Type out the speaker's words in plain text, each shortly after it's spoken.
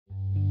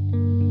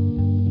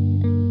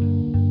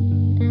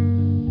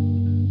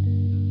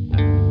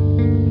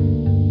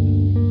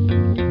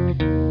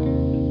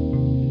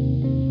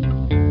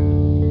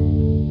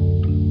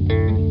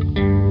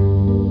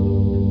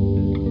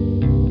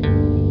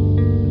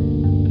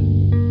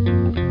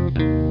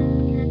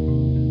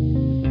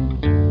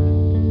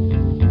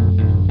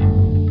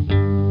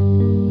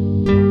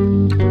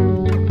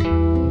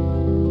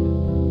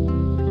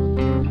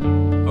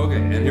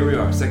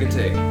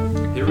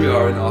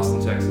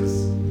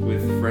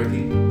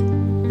Frankie,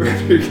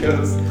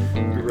 Rodriguez,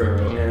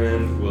 Guerrero,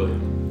 and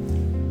William.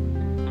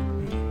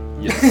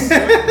 Yes.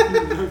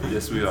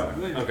 Yes, we are.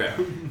 Okay.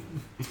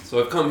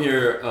 So I've come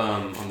here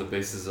on the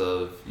basis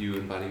of you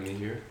inviting me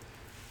here,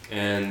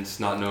 and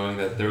not knowing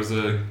that there was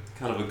a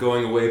kind of a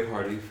going away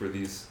party for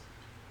these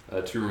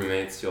two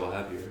roommates y'all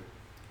have here.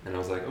 And I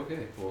was like,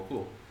 okay, well,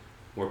 cool.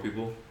 More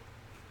people.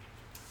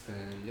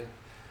 And yeah.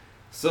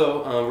 So,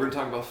 we're going to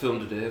talk about film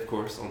today, of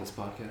course, on this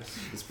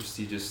podcast, this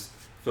prestigious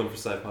Film for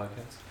Sight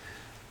podcast.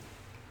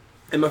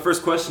 And my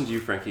first question to you,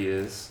 Frankie,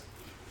 is,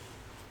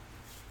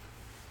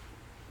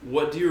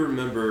 what do you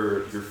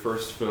remember your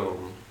first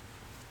film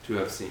to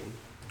have seen?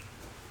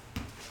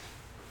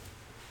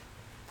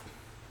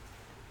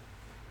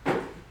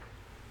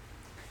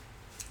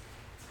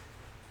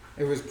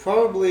 It was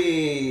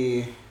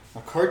probably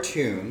a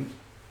cartoon.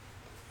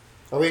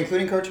 Are we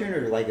including cartoon,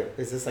 or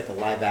is this like a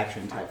live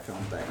action type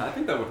film thing? I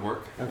think that would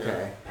work.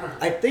 Okay. Yeah.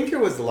 I think it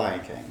was The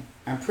Lion King.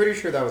 I'm pretty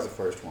sure that was the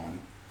first one.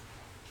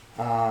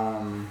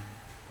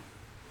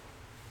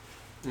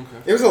 Okay.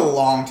 It was a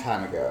long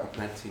time ago.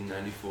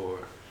 1994.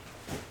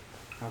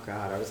 Oh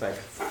god, I was like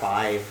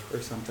 5 or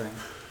something.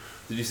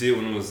 Did you see it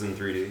when it was in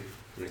 3D?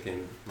 When it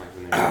came, like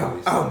when they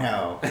released it? Oh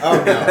no.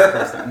 Oh no, of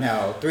course not.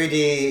 No.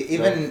 3D,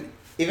 even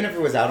if it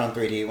was out on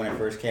 3D when it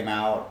first came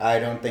out, I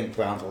don't think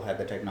Brownsville had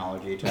the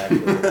technology to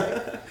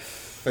actually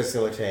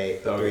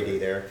facilitate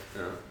 3D there.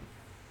 Yeah.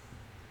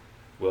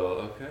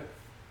 Well, okay.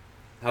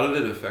 How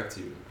did it affect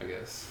you, I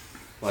guess?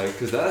 Like,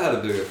 because that had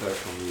a big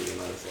effect on me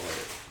when I saw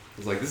it. It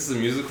was like, this is a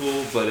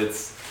musical, but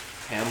it's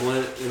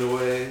Hamlet in a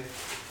way,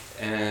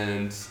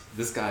 and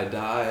this guy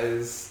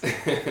dies.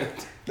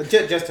 But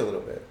just a little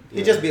bit.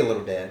 He'd just be a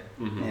little dead,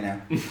 you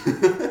know.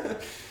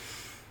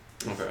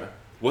 Okay.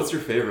 What's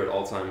your favorite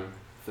all-time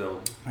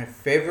film? My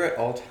favorite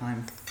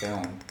all-time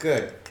film?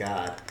 Good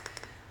God.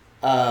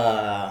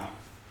 Or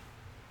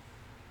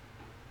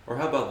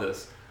how about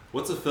this?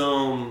 What's a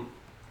film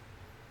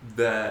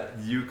that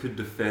you could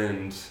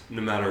defend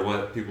no matter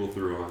what people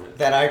threw on it?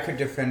 That I could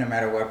defend no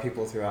matter what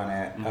people threw on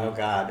it. Mm-hmm. Oh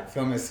God,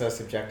 film is so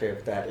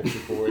subjective that if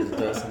people were to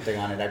throw something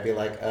on it, I'd be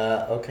like,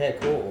 okay,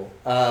 cool.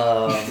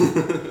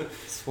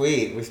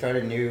 Sweet, we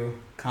started a new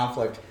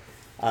conflict.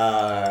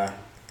 A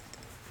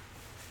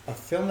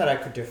film that I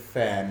could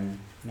defend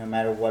no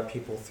matter what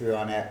people threw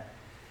on it.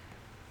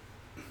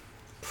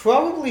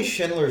 Probably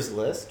Schindler's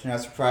List. No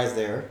surprise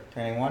there to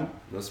anyone.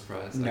 No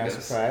surprise, No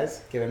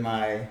surprise, given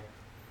my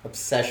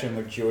obsession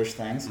with Jewish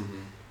things.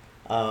 Mm-hmm.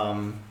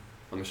 I'm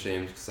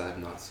ashamed because I have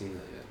not seen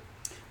that yet.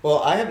 Well,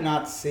 I have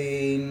not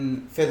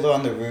seen Fiddler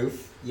on the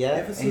Roof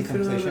yet. In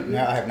completion.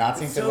 No, I have not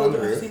seen Fiddler on the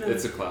Roof.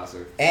 It's a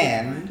classic.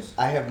 And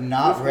I have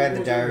not read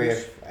The Diary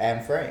of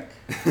Anne Frank.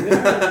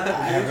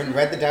 I haven't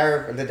read the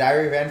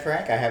Diary of Anne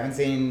Frank. I haven't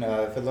seen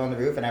Fiddler on the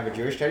Roof, and I have a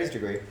Jewish studies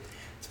degree.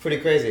 It's pretty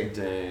crazy.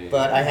 Dang.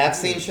 But I have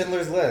seen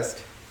Schindler's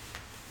List.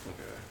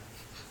 Okay.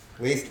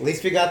 At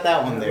least we got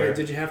that one there. Wait,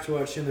 did you have to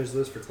watch Schindler's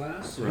List for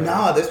class? Right.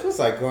 No, this was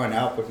like growing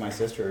up with my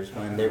sisters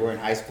when they were in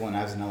high school and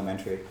I was in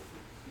elementary.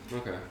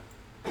 Okay.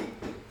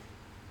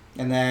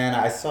 And then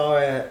I saw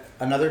it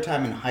another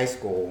time in high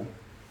school,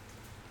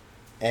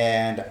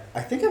 and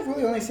I think I've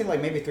really only seen it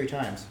like maybe 3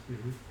 times.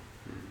 Mm-hmm.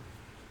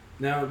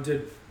 Now,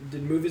 did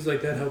movies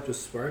like that help to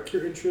spark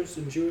your interest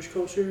in Jewish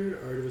culture,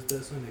 or was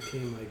that something that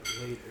came like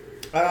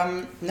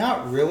later?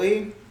 Not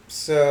really.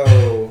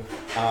 So,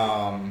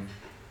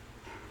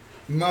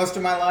 most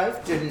of my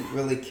life didn't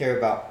really care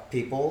about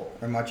people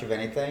or much of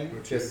anything.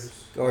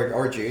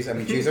 Or Jews. I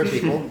mean, Jews are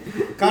people.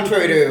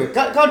 Contrary to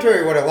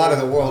what a lot of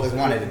the world has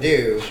wanted to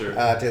do, sure.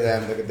 To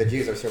them, the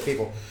Jews are still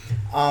people.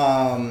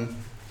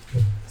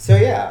 So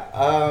yeah,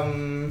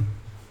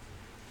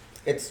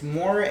 it's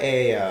more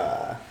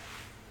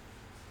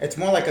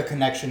like a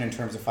connection in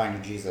terms of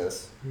finding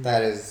Jesus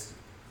that has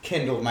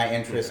kindled my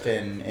interest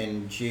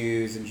in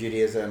Jews and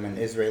Judaism and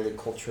Israeli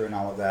culture and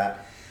all of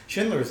that.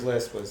 Schindler's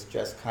List was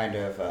just kind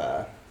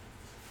of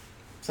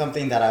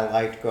something that I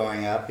liked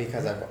growing up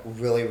because I've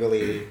really,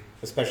 really,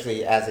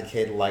 especially as a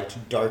kid, liked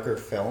darker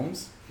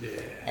films.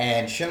 Yeah.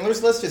 And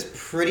Schindler's List is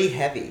pretty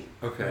heavy.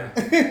 Okay.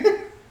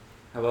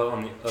 How about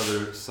on the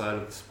other side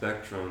of the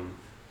spectrum?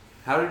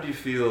 How did you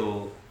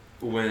feel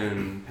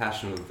when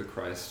Passion of the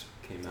Christ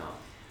came out?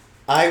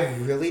 I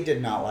really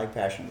did not like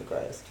Passion of the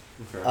Christ.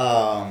 Okay.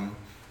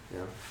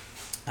 Yeah.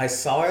 I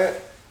saw it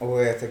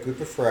with a group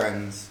of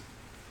friends,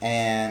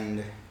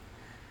 and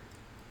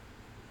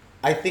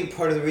I think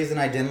part of the reason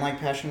I didn't like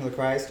Passion of the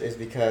Christ is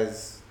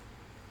because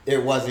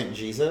it wasn't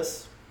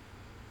Jesus.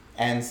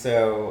 And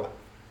so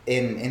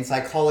in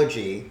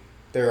psychology,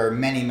 there are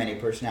many, many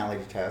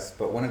personality tests,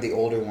 but one of the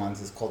older ones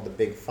is called the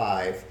Big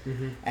Five.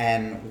 Mm-hmm.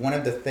 And one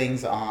of the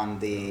things on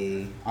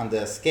the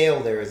scale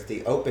there is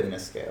the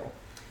openness scale.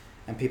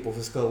 And people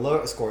who score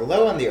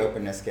low on the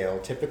openness scale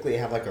typically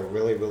have like a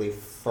really, really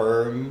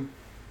firm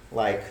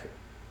like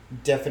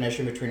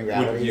definition between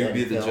reality and film. Would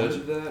you be the film. judge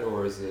of that,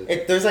 or is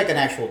it? There's like an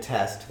actual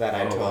test that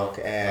I took,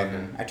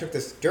 and okay. I took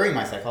this during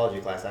my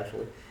psychology class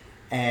actually.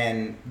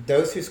 And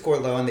those who score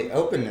low on the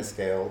openness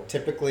scale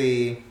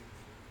typically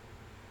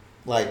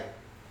like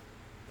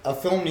a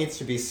film needs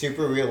to be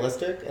super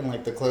realistic, and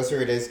like the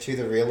closer it is to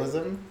the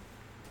realism,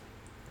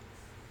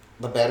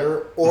 the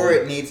better, or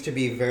it needs to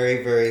be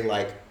very, very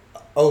like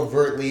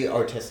overtly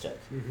artistic,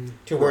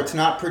 to where it's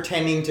not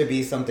pretending to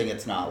be something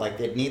it's not. Like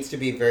it needs to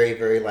be very,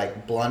 very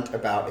like blunt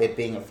about it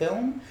being a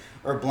film,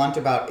 or blunt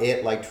about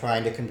it like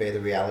trying to convey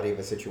the reality of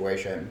a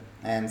situation.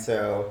 And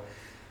so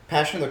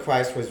Passion of the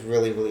Christ was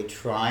really, really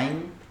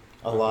trying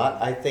a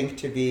lot, I think,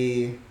 to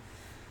be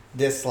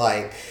this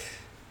like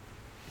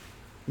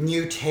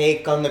new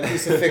take on the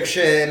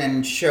crucifixion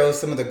and show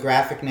some of the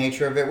graphic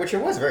nature of it, which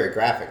it was very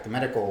graphic. The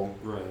medical,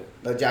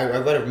 I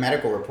read a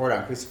medical report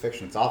on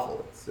crucifixion. It's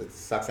awful. It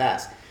sucks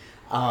ass.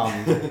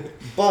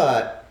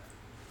 But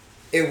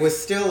it was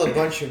still a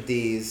bunch of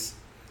these.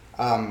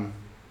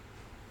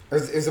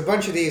 There's a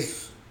bunch of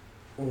these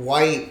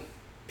white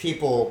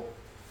people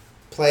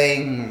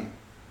playing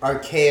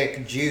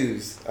archaic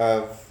Jews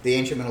of the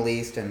ancient Middle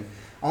East, and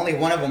only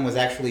one of them was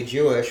actually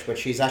Jewish, but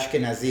she's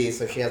Ashkenazi,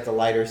 so she has the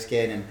lighter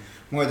skin and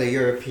more the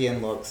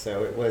European look.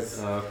 So it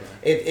was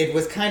it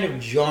was kind of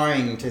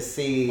jarring to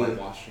see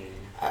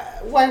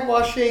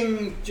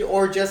whitewashing,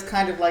 or just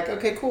kind of like,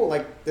 okay, cool,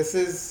 like this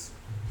is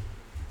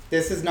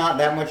not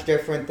that much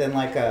different than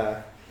like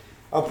a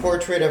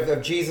portrait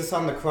of Jesus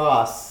on the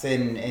cross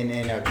in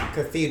a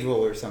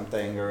cathedral or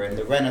something, or in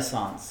the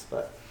Renaissance,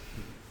 but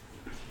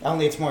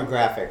only it's more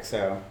graphic.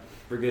 So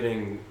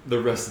forgetting the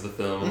rest of the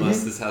film,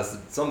 unless this has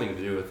something to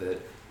do with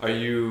it, are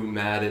you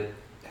mad it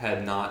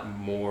had not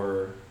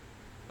more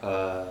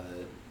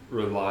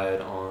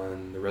relied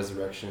on the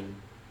resurrection,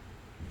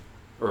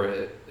 or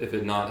if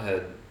it not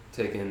had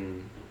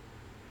taken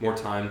more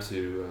time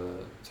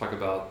to talk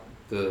about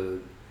the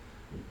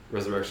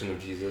resurrection of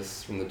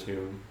Jesus from the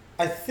tomb?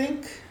 I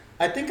think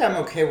I'm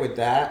okay with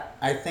that.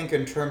 I think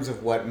in terms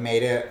of what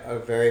made it a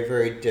very,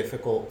 very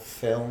difficult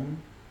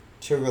film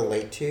to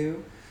relate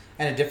to,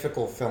 and a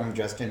difficult film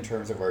just in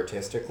terms of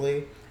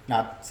artistically,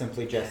 not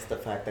simply just the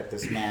fact that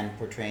this man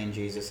portraying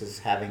Jesus as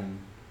having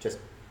just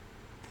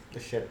the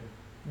shit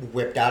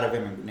whipped out of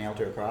him and nailed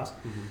to a cross,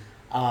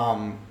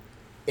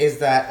 is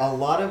that a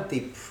lot of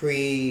the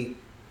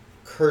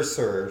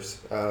precursors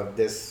of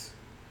this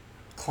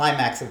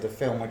climax of the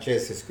film, which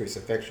is his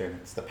crucifixion,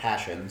 it's the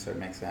passion, so it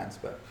makes sense,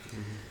 but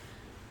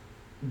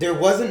there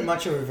wasn't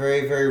much of a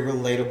very, very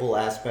relatable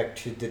aspect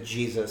to the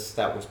Jesus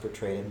that was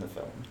portrayed in the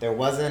film. There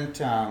wasn't,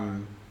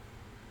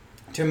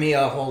 to me,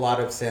 a whole lot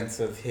of sense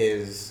of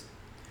his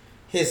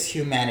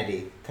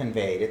humanity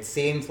conveyed. It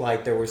seemed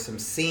like there were some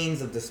scenes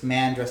of this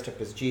man dressed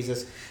up as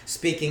Jesus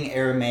speaking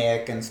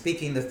Aramaic and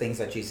speaking the things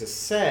that Jesus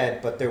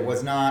said, but there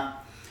was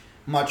not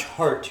much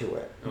heart to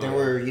it. There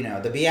were,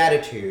 the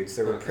Beatitudes,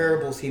 there were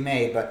parables he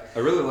made, but I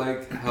really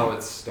like how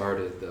it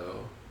started,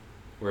 though,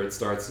 where it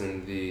starts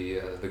in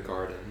the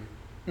garden.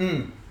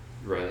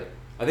 Right.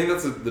 I think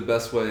that's the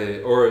best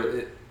way,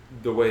 or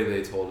the way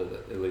they told it.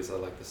 At least I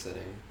like the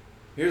setting.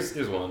 Here's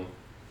one.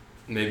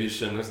 Maybe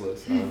Schindler's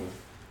List. I don't know.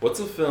 What's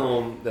a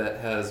film that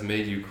has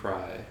made you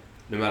cry,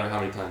 no matter how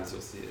many times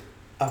you'll see it?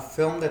 A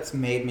film that's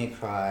made me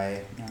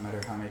cry, no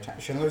matter how many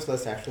times. Schindler's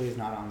List actually is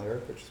not on there,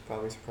 which is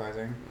probably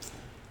surprising.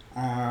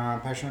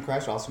 Passion of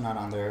Christ also not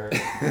on there.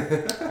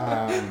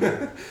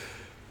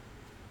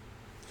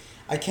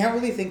 I can't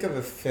really think of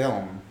a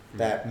film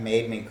that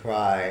made me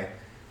cry,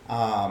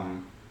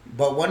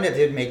 but one that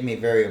did make me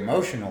very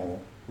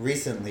emotional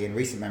recently, in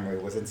recent memory,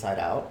 was Inside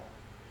Out.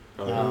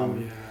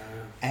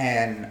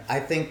 And I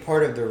think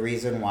part of the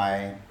reason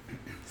why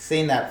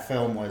seeing that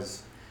film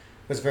was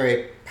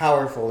very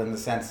powerful in the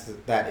sense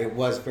that it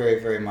was very,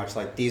 very much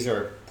like these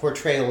are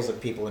portrayals of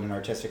people in an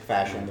artistic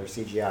fashion. They're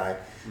CGI,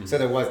 so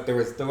there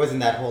wasn't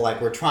that whole like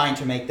we're trying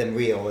to make them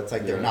real. It's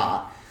like they're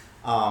not,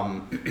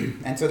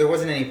 and so there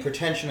wasn't any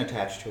pretension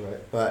attached to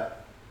it.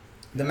 But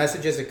the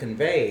messages it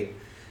conveyed,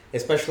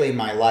 especially in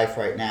my life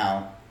right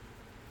now,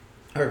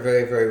 are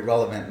very, very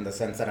relevant in the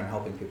sense that I'm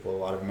helping people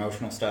with a lot of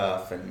emotional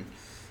stuff, and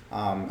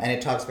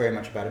it talks very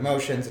much about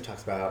emotions. It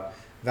talks about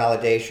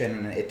validation,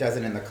 and it does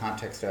it in the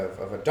context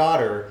of a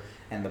daughter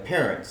and the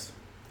parents.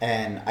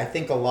 And I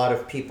think a lot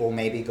of people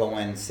maybe go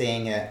in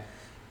seeing it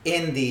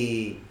in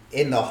the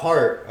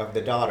heart of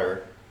the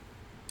daughter.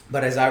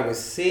 But as I was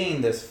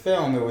seeing this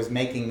film, it was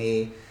making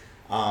me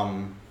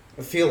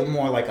feel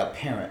more like a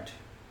parent,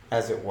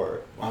 as it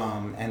were.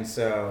 And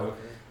so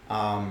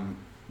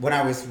when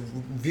I was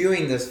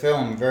viewing this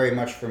film, very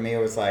much for me, it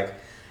was like,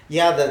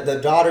 yeah, the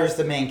daughter's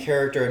the main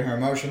character and her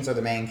emotions are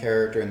the main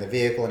character and the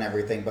vehicle and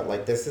everything, but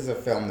like this is a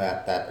film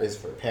that is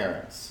for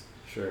parents.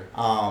 Sure.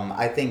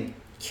 I think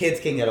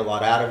kids can get a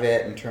lot out of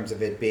it in terms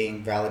of it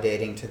being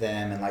validating to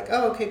them and like,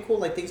 oh, okay, cool,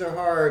 like things are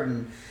hard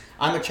and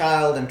I'm a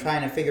child and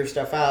trying to figure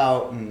stuff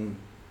out, and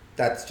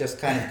that's just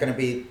kind of going to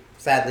be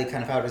sadly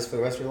kind of how it is for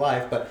the rest of your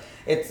life, but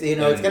it's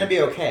it's going to be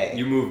okay.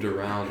 You moved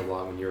around a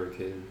lot when you were a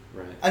kid,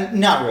 right?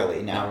 Not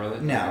really, no. Not really?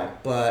 No,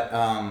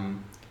 Okay.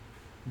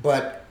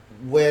 But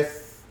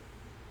with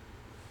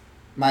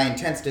my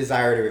intense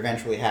desire to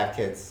eventually have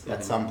kids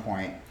at some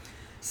point,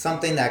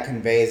 something that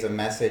conveys a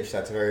message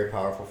that's very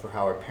powerful for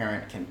how a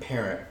parent can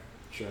parent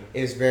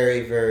is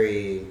very,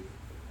 very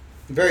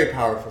very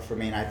powerful for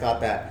me, and I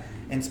thought that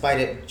in spite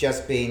of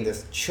just being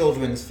this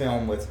children's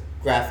film with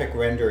graphic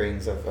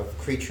renderings of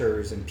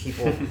creatures and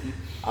people,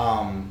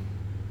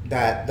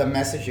 that the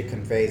message it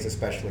conveys,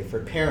 especially for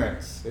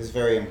parents, is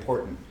very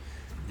important.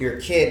 Your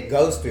kid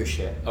goes through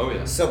shit. Oh,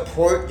 yeah.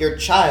 Support your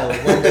child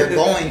when they're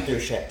going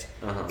through shit.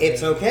 Uh-huh.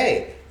 It's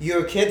okay.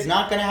 Your kid's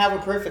not going to have a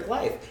perfect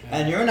life,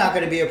 and you're not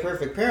going to be a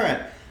perfect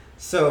parent.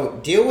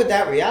 So deal with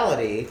that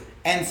reality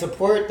and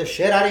support the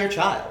shit out of your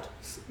child.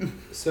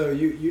 So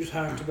you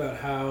talked about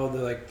how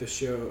the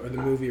show or the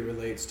movie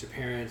relates to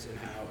parents and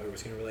how it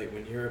was going to relate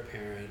when you're a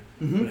parent.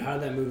 Mm-hmm. But how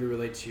did that movie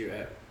relate to you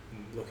at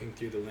looking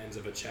through the lens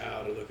of a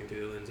child or looking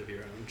through the lens of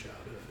your own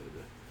childhood?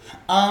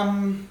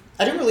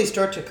 I didn't really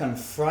start to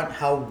confront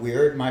how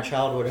weird my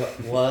childhood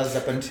was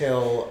up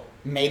until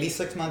maybe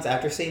 6 months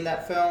after seeing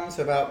that film,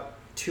 so about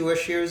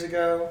 2-ish years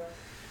ago.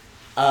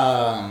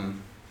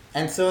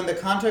 And so in the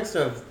context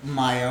of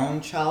my own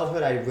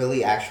childhood, I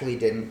really actually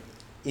didn't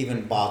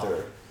even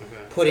bother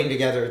putting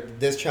together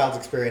this child's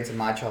experience and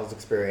my child's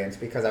experience,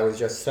 because I was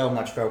just so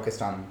much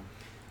focused on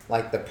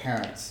like the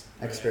parents'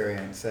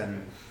 experience.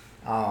 And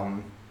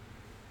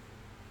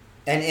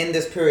in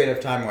this period of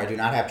time where I do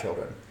not have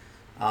children,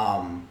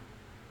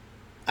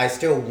 I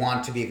still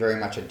want to be very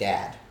much a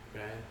dad.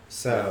 Right.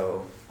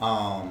 So,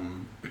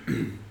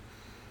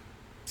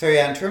 so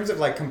yeah, in terms of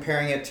like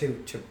comparing it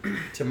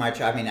to my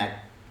child, I mean,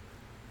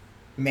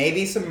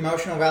 maybe some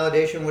emotional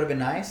validation would have been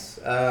nice,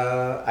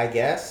 I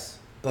guess,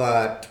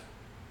 but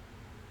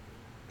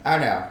I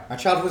don't know. My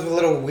childhood was a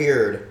little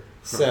weird,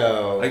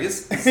 so I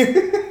guess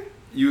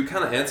you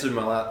kind of answered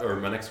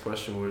my next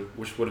question,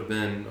 which would have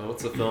been,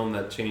 what's a film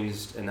that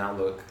changed an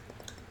outlook,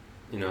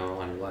 on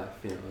your life,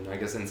 and I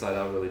guess Inside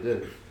Out really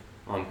did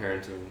on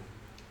parenting.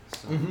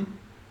 So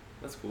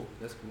that's cool.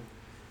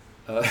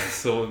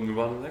 So we'll move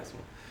on to the next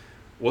one.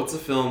 What's a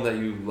film that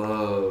you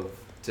love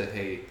to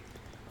hate?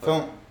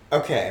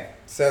 Okay,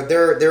 so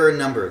there are a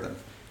number of them,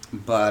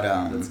 but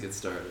let's get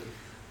started.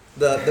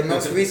 The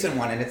most recent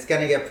one, and it's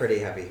gonna get pretty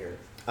heavy here.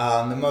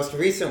 The most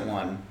recent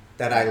one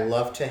that I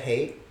love to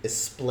hate is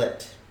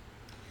Split.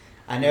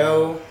 I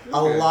know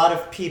a lot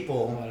of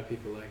people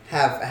like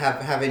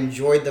have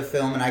enjoyed the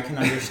film, and I can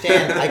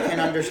understand. I can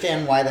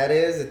understand why that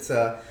is.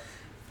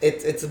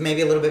 It's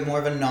maybe a little bit more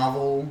of a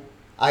novel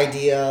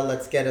idea.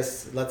 Let's get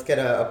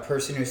a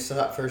person who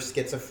suffers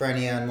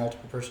schizophrenia and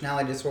multiple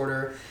personality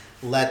disorder.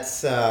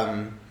 Let's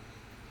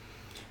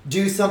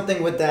do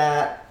something with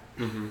that.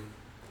 Mm-hmm.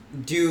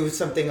 Do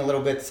something a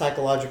little bit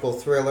psychological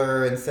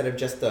thriller instead of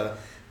just the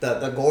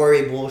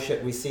gory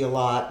bullshit we see a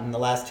lot in the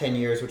last 10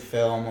 years with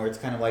film, where it's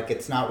kind of like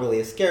it's not really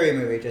a scary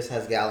movie, it just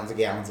has gallons and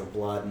gallons of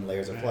blood and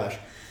layers of flesh.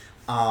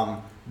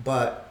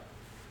 But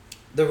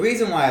the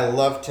reason why I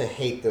love to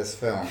hate this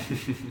film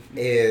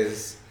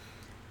is,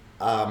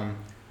 on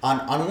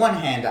one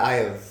hand, I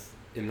have...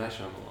 M. Night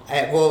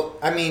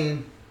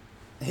Shyamalan.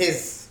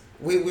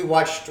 We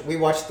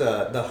watched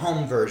the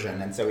home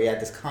version, and so we had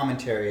this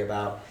commentary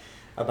about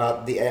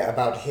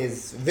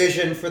his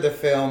vision for the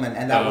film,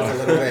 and that was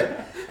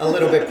a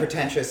little bit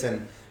pretentious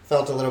and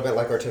felt a little bit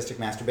like artistic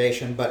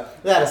masturbation.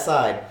 But that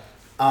aside,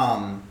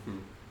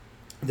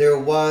 there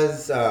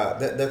was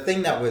the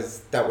thing that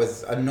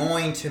was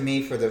annoying to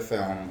me for the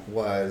film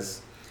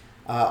was,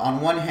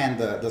 on one hand,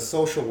 the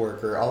social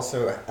worker,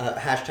 also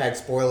hashtag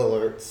spoiler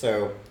alert,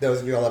 so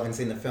those of you all haven't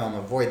seen the film,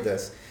 avoid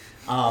this.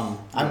 I'm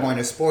going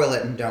to spoil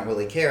it and don't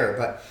really care,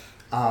 but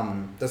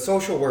the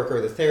social worker,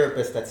 the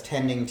therapist that's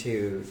tending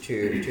to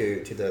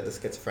the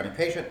schizophrenic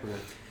patient,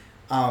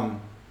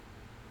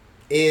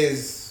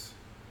 is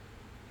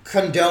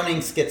condoning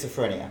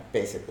schizophrenia,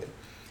 basically.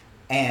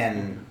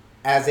 And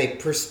as a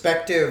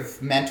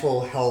prospective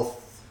mental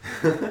health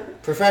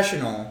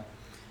professional,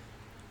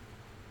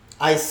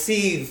 I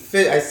see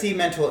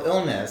mental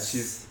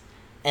illness,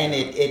 and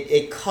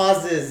it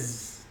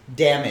causes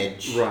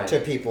damage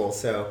to people.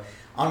 So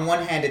on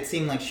one hand, it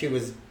seemed like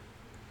she's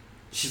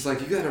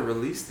like, you gotta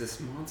release this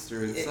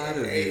monster inside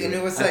of you. And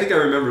it was I think I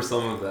remember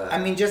some of that. I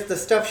mean, just the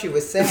stuff she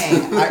was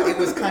saying, it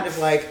was kind of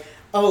like,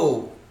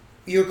 oh,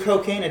 your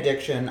cocaine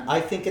addiction,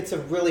 I think it's a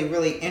really,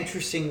 really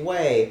interesting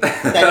way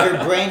that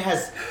your brain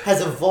has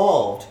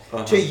evolved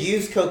to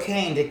use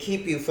cocaine to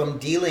keep you from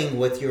dealing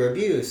with your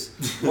abuse,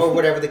 or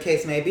whatever the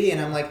case may be.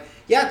 And I'm like,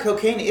 yeah,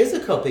 cocaine is a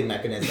coping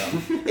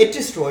mechanism. It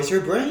destroys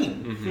your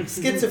brain. Mm-hmm.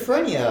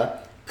 Schizophrenia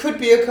could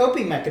be a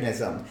coping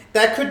mechanism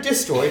that could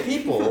destroy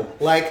people,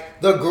 like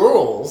the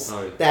girls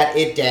that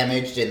it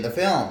damaged in the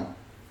film.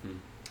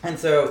 And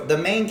so the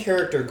main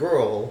character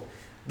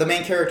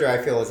I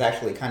feel is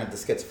actually kind of the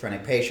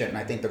schizophrenic patient, and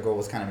I think the girl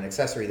was kind of an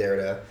accessory there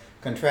to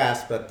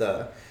contrast. But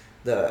the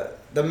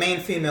main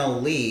female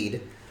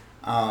lead,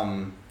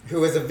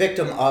 who is a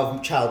victim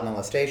of child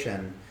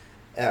molestation,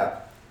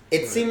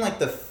 it seemed like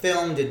the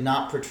film did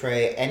not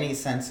portray any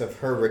sense of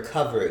her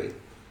recovery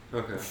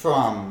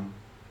from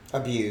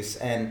abuse,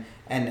 and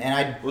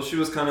I... Well, she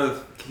was kind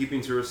of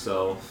keeping to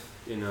herself,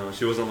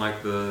 she wasn't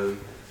like the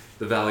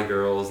the Valley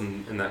Girls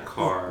and that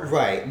car.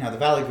 Right. No, the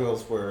Valley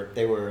Girls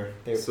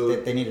So-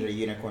 they needed a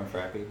unicorn for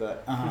Effie,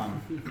 but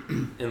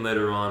And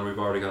later on, we've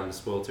already gotten to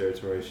spoiled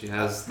territory. She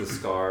has the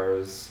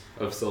scars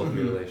of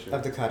self-mutilation.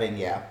 of the cutting,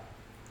 yeah.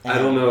 I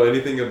don't know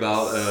anything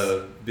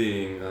about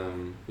being,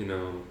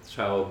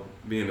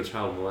 being a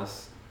child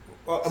molest.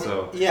 Well,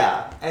 So-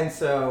 yeah, and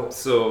so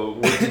So,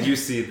 what did you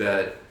see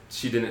that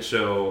she didn't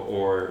show,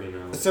 or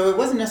So it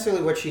wasn't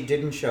necessarily what she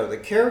didn't show. The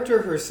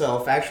character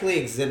herself actually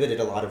exhibited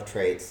a lot of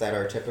traits that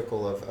are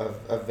typical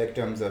of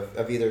victims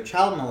of either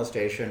child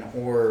molestation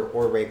or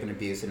rape and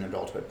abuse in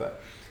adulthood.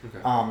 But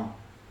Okay.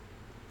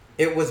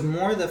 it was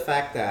more the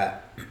fact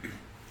that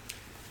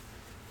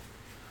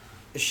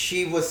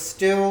she was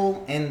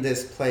still in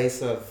this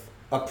place of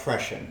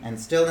oppression and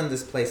still in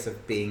this place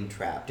of being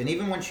trapped. And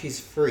even when she's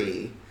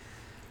free,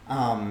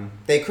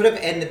 they could have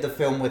ended the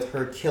film with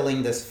her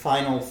killing this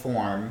final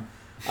form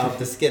of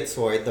the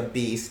schizoid, the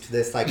beast,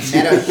 this like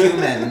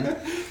meta-human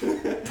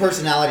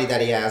personality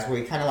that he has, where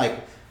he kind of like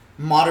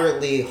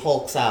moderately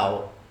hulks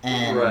out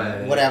and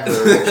Right. whatever.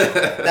 Which,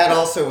 that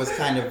also was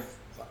kind of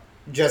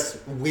just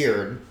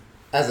weird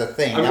as a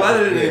thing. I'm That glad was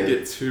I didn't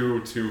weird.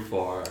 get too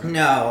far.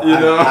 No,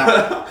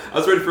 I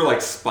was ready for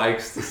like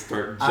spikes to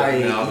start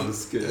jutting out of the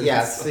skin.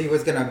 Yes, he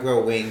was gonna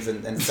grow wings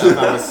and stuff.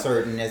 I was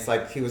certain it's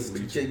like he was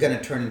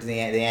gonna turn into the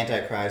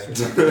Antichrist or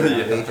something,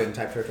 Yeah. Legion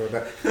type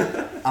territory.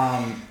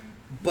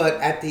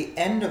 But at the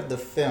end of the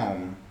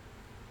film,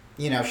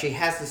 she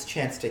has this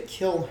chance to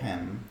kill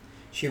him.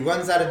 She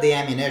runs out of the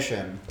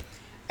ammunition,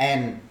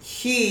 and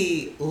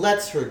he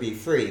lets her be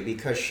free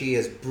because she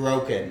is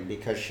broken,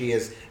 because she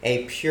is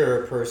a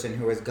pure person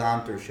who has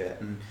gone through shit.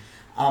 And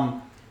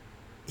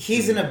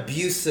he's an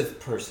abusive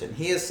person.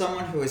 He is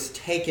someone who has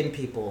taken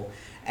people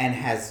and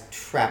has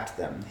trapped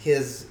them.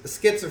 His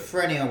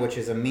schizophrenia, which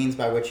is a means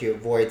by which he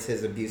avoids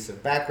his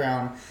abusive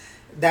background,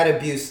 that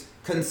abuse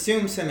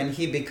consumes him and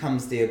he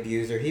becomes the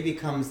abuser. He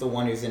becomes the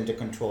one who's into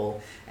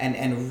control.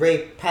 And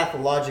rape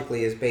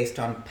pathologically is based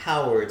on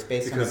power. It's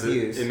based Because on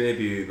abuse. it may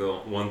be the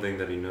one thing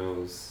that he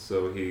knows,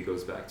 so he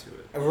goes back to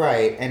it.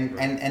 Right, and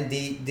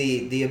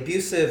the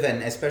abusive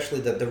and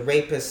especially the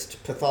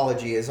rapist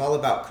pathology is all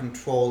about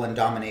control and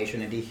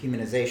domination and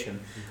dehumanization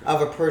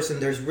of a person.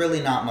 There's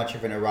really not much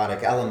of an erotic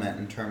element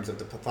in terms of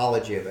the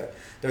pathology of it.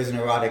 There's an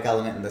erotic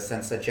element in the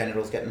sense that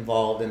genitals get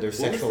involved and there's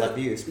What was sexual that-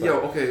 abuse. But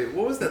okay,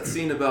 what was that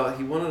scene about?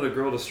 He wanted a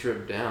girl to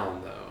strip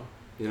down, though.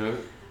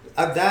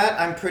 that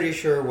I'm pretty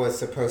sure was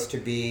supposed to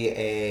be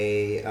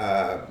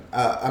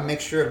a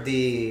mixture of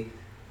the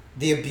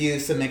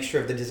abuse, a mixture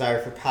of the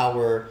desire for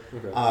power,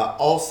 Okay.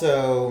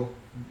 also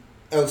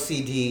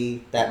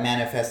OCD that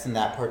manifests in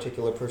that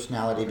particular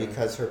personality Okay.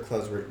 because her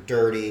clothes were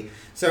dirty.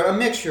 So a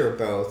mixture of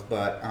both,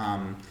 but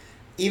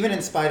even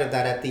in spite of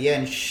that, at the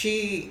end,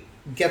 she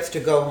gets to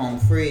go home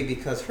free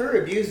because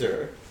her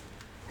abuser,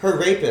 her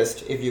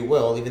rapist, if you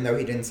will, even though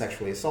he didn't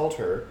sexually assault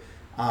her,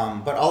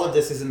 but all of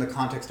this is in the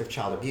context of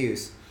child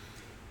abuse,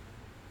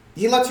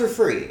 he lets her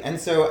free. And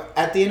so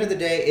at the end of the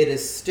day, it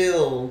is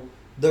still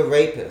the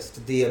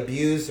rapist, the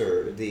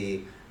abuser,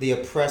 the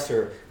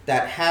oppressor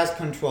that has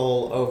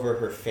control over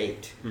her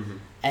fate. Mm-hmm.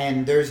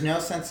 And there's no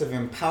sense of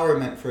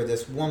empowerment for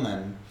this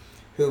woman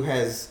who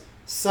has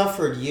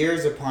suffered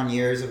years upon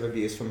years of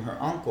abuse from her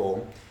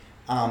uncle,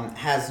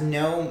 has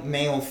no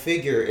male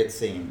figure, it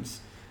seems,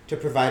 to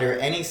provide her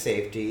any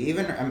safety.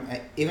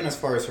 Even as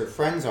far as her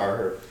friends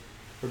are,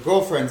 her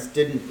girlfriends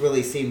didn't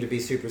really seem to be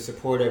super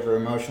supportive or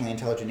emotionally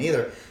intelligent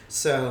either.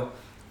 So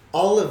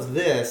all of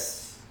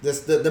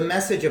the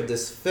message of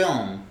this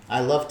film, I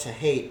love to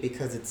hate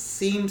because it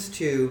seems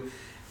to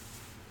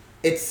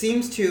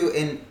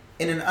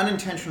in an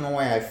unintentional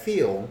way, I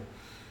feel,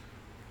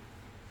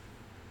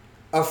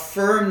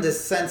 affirm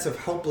this sense of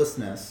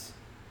hopelessness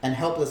and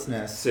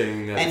helplessness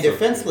Saying that and it's okay.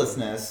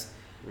 defenselessness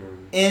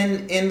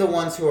in the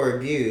ones who are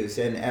abused,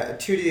 and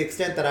to the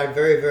extent that I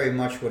very, very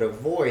much would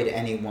avoid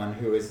anyone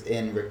who is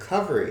in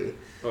recovery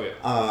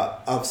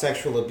of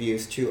sexual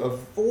abuse to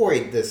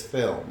avoid this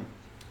film,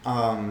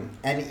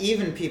 and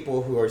even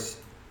people who are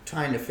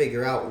trying to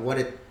figure out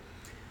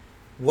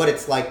what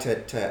it's like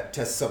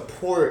to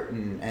support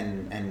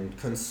and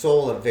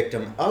console a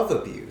victim of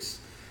abuse,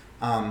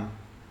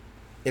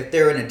 if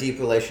they're in a deep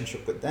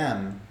relationship with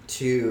them,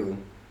 to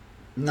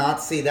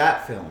not see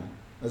that film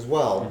as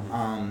well.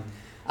 Mm-hmm.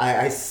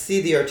 I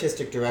see the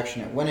artistic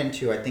direction it went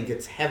into. I think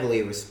it's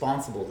heavily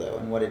responsible, though,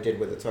 in what it did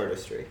with its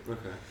artistry.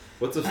 Okay.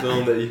 What's a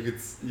film that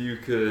you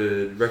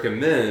could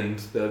recommend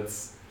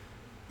that's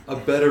a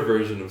better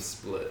version of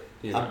Split?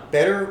 A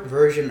better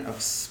version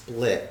of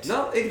Split.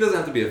 No, it doesn't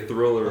have to be a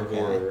thriller or Okay.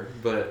 horror,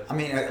 but I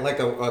mean, like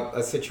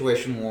a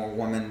situation where a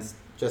woman's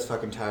just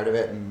fucking tired of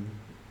it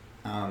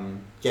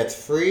and gets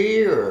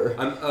free, or...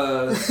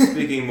 I'm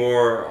speaking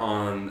more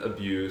on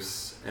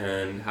abuse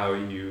and how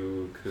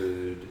you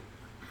could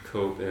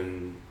cope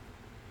in...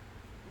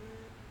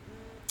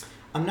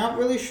 I'm not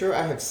really sure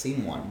I have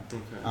seen one.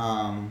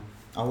 Okay.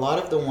 A lot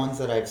of the ones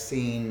that I've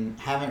seen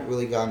haven't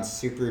really gone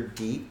super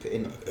deep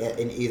in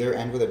either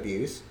end with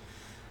abuse.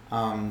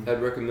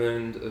 I'd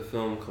recommend a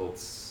film called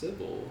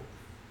Sybil.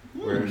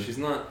 where she's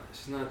not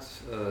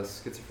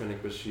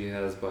schizophrenic, but she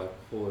has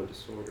bipolar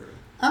disorder.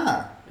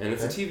 Ah. And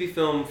it's a TV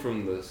film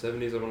from the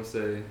 70s, I want to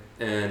say,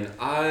 and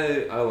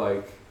I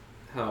like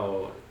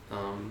how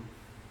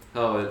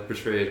it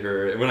portrayed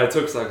her. And when I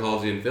took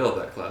psychology and failed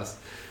that class,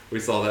 we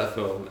saw that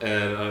film,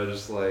 and I was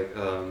just like,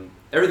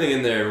 everything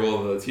in there,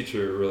 well, the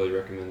teacher really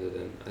recommended,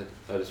 and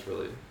I just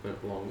really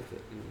went along with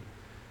it and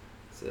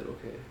said,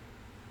 okay,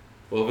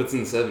 well, if it's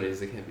in the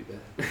 70s, it can't be bad.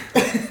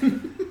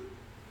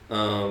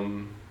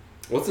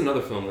 What's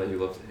another film that you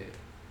love to hate?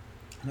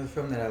 Another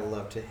film that I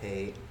love to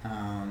hate.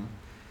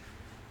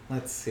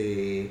 Let's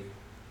see.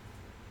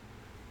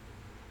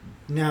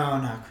 No,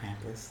 not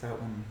Krampus. That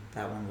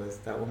one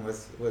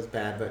was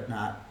bad, but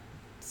not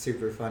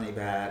super funny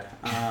bad.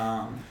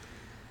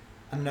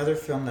 Another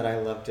film that I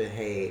love to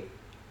hate.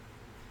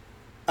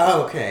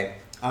 Oh, okay.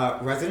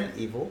 Resident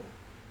Evil.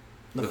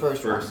 The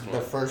first one.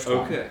 The first one.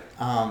 Okay.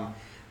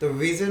 The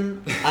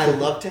reason I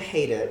love to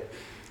hate it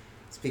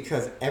is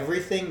because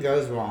everything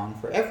goes wrong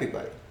for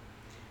everybody.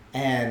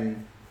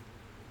 And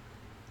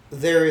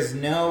there is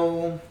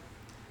no...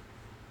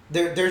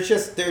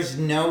 There's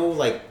no,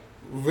 like,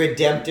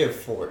 redemptive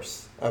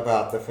force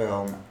about the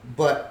film.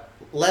 But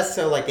less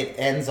so, like, it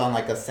ends on,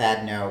 like, a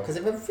sad note. Because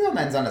if a film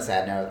ends on a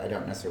sad note, I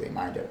don't necessarily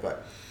mind it.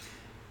 But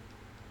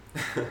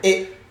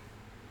it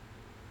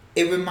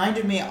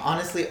reminded me,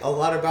 honestly, a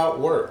lot about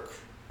work.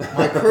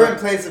 My current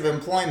place of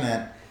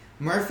employment,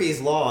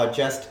 Murphy's Law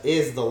just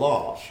is the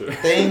law. Sure.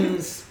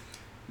 Things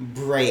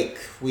break.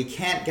 We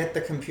can't get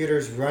the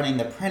computers running.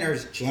 The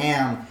printers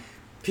jam.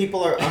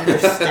 People are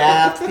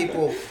understaffed.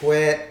 People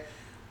quit.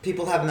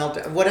 People have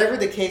meltdown. Whatever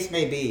the case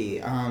may be,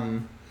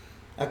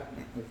 a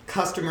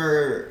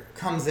customer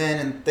comes in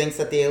and thinks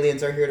that the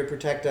aliens are here to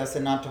protect us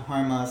and not to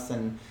harm us,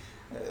 and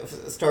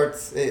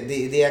starts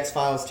the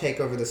X-Files take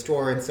over the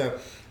store, and so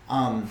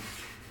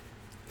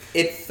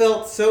it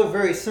felt so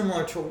very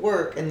similar to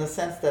work in the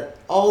sense that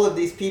all of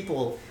these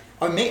people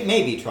are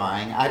maybe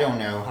trying. I don't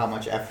know how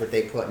much effort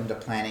they put into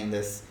planning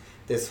this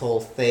whole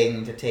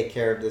thing to take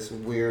care of this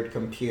weird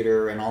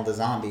computer and all the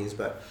zombies,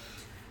 but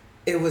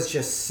it was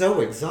just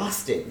so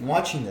exhausting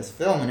watching this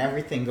film and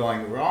everything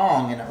going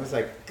wrong, and I was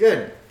like,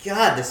 good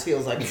God, this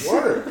feels like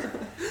work.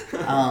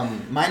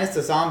 Minus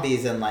the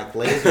zombies and like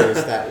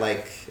lasers that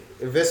like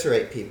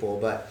eviscerate people,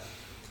 but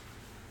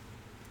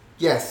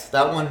yes,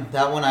 that one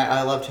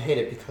I love to hate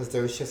it because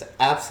there's just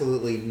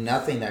absolutely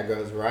nothing that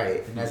goes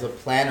right. And as a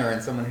planner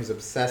and someone who's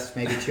obsessed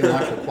maybe too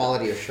much with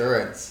quality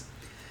assurance,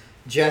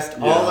 just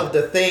all of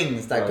the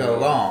things that go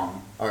wrong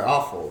are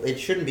awful. It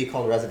shouldn't be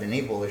called Resident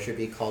Evil. It should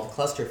be called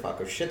Clusterfuck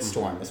or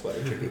Shitstorm is what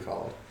it should be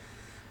called.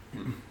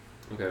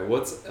 Okay,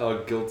 what's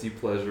a guilty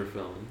pleasure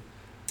film?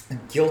 A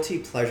guilty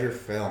pleasure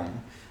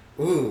film.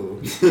 Ooh.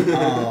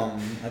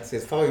 Let's see.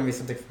 It's probably going to be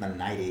something from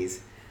the 90s.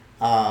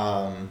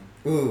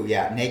 Ooh,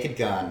 yeah. Naked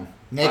Gun.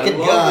 Naked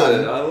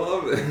Gun. I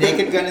love it.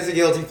 Naked Gun is a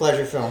guilty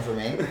pleasure film for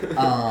me.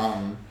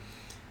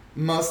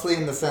 Mostly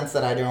in the sense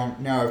that I don't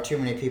know of too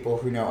many people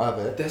who know of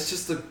it. That's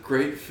just a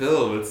great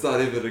film. It's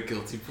not even a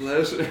guilty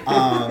pleasure.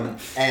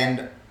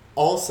 And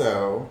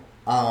also,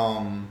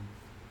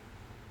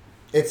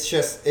 it's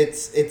just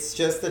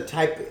that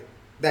type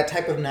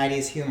of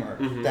 90s humor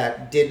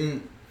that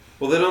didn't.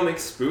 Well, they don't make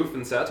spoof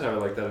and satire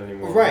like that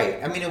anymore.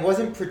 Right. I mean, it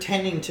wasn't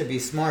pretending to be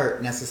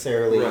smart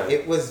necessarily. Right.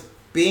 It was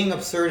being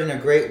absurd in a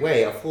great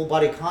way. A full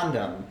body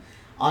condom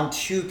on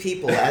two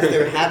people as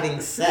they're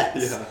having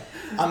sex. Yeah.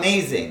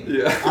 Amazing.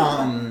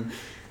 Yeah.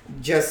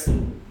 Just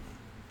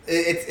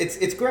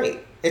it's great.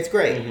 It's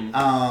great.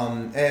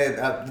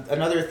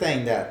 Another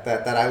thing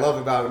that I love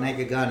about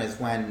Naked Gun is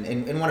when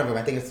in one of them,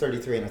 I think it's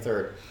 33 and a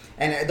third,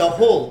 and the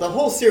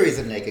whole series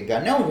of Naked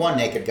Gun, no one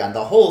Naked Gun,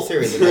 the whole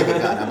series of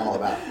Naked Gun I'm all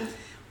about.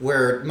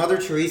 Where Mother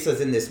Teresa's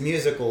in this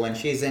musical and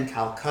she's in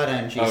Calcutta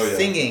and she's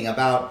singing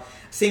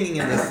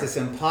in this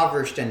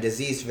impoverished and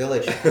diseased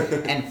village,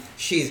 and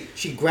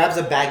she grabs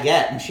a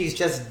baguette and she's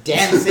just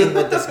dancing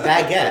with this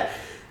baguette.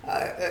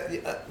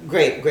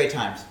 Great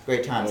times.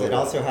 It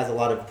also has a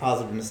lot of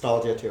positive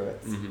nostalgia to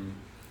it.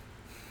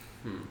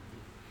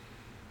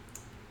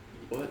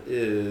 What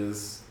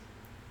is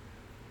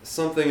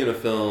something in a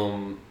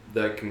film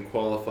that can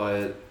qualify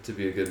it to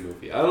be a good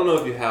movie? I don't know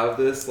if you have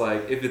this,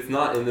 like, if it's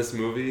not in this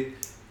movie,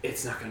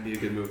 it's not going to be a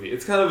good movie.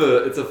 It's kind of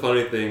it's a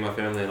funny thing my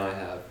family and I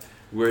have,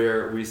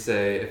 where we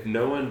say, if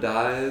no one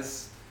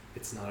dies,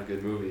 it's not a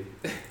good movie.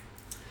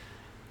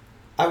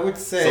 I would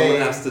say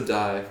someone has to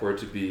die for it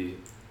to be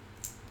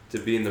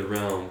in the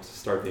realm to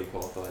start being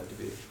qualified to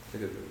be a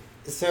good movie.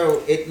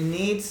 So it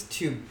needs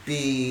to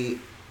be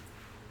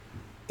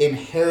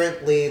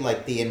inherently,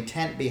 like, the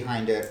intent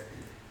behind it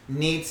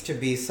needs to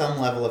be some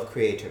level of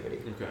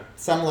creativity. Okay.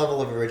 Some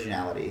level of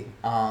originality.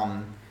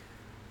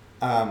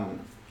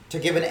 To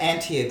give an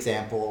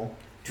anti-example,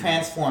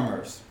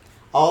 Transformers.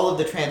 All of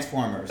the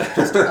Transformers,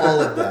 just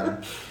all of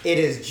them. It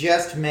is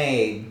just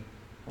made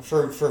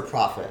for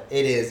profit.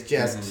 It is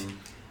just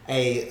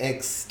a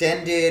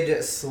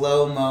extended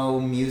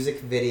slow-mo music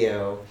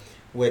video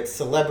with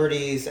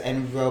celebrities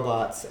and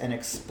robots and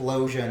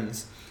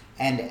explosions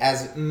and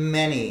as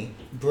many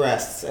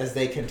breasts as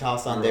they can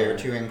toss on there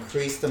to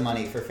increase the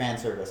money for fan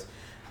service.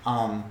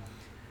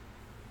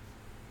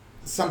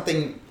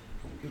 Something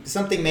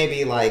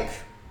maybe like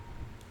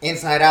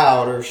Inside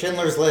Out or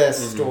Schindler's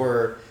List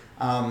or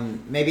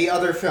maybe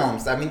other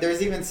films. I mean,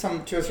 there's even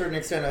some, to a certain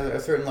extent, a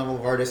certain level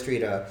of artistry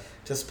to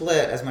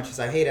Split, as much as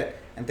I hate it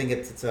and think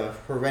it's a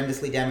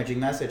horrendously damaging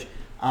message.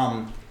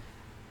 A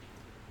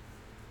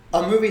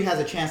movie has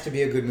a chance to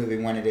be a good movie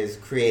when it is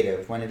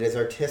creative, when it is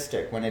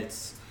artistic, when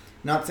it's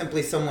not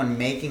simply someone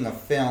making a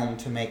film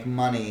to make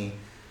money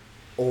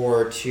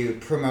or to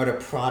promote a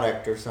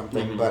product or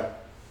something,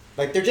 but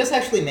like they're just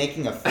actually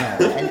making a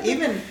film. And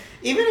even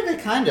if it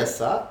kind of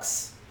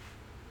sucks,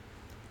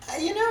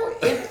 you know,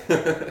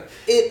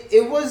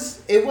 it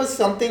was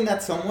something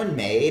that someone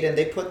made, and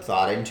they put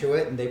thought into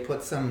it, and they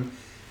put some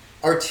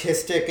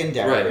artistic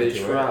endeavor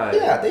into it. Tried.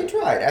 Yeah, they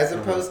tried, as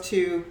opposed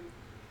to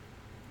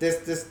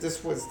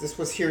this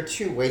was here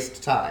to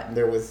waste time.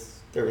 There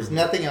was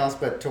nothing else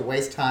but to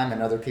waste time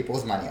and other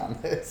people's money on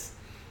this.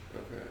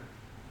 Okay.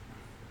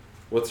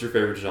 What's your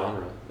favorite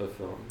genre of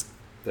film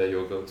that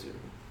you'll go to?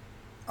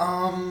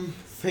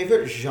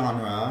 Favorite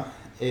genre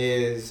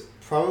is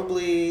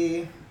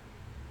probably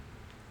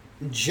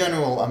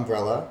general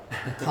umbrella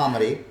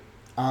comedy,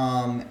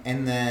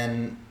 and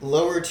then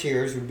lower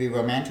tiers would be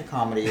romantic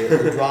comedy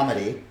or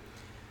dramedy.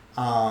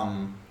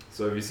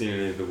 So have you seen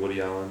any of the Woody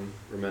Allen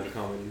romantic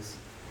comedies?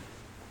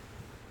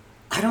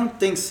 I don't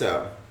think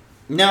so.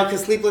 No,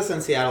 because Sleepless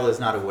in Seattle is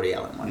not a Woody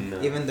Allen one,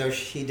 No. even though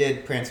he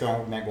did Prance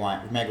Along with Meg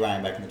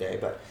Ryan back in the day.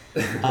 But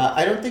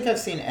I don't think I've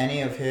seen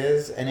any of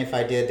his, and if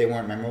I did, they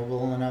weren't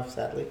memorable enough,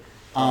 sadly.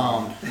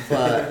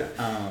 But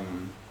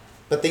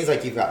things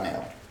like You've Got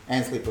Mail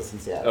and Sleepless in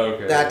Seattle,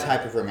 Okay. that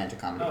type of romantic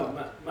comedy. Oh,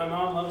 my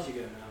mom loves You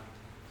Got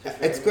Mail.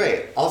 It's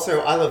great.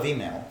 Also, I love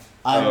email.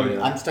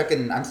 I'm stuck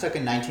in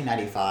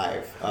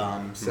 1995,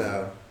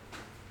 so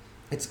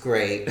it's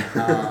great.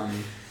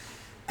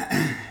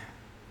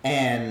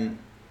 And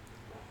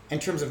in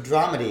terms of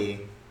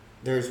dramedy,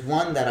 there's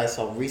one that I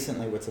saw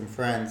recently with some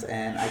friends,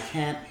 and I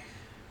can't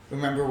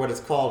remember what it's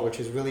called, which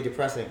is really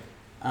depressing.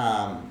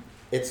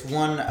 It's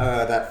one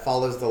that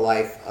follows the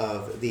life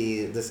of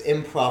this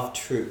improv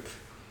troupe,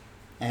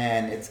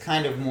 and it's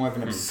kind of more of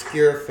an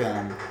obscure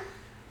film.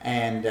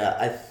 And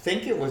I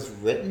think it was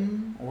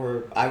written,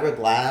 or Ira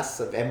Glass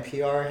of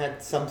NPR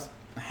had some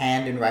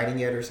hand in writing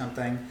it or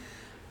something.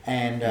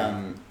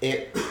 And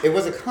it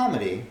was a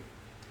comedy,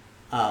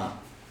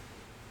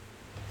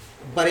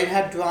 but it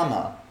had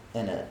drama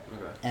in it.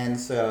 Okay. And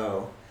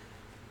so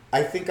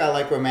I think I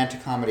like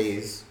romantic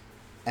comedies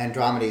and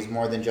dramedies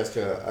more than just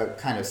a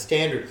kind of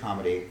standard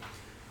comedy,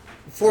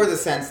 for the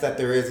sense that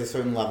there is a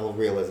certain level of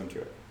realism to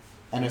it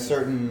and a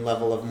certain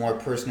level of more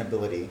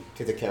personability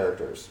to the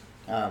characters.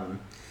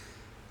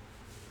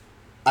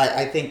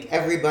 I think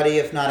everybody,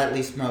 if not at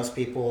least most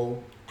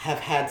people, have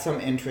had some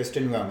interest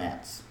in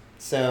romance.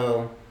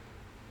 So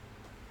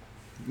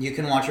you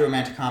can watch a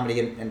romantic comedy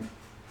and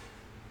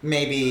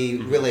maybe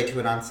relate to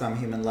it on some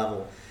human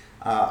level.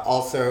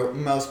 Also,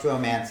 most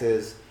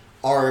romances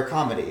are a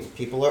comedy.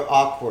 People are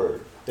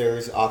awkward.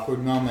 There's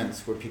awkward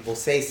moments where people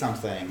say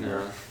something. Yeah.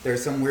 Or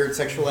there's some weird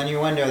sexual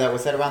innuendo that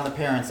was said around the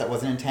parents that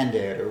wasn't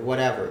intended, or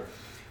whatever.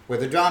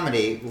 With a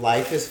dramedy,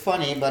 life is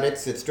funny, but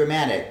it's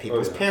dramatic.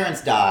 People's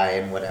parents die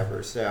and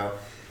whatever. So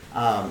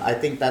I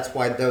think that's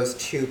why those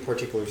two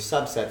particular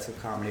subsets of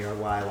comedy are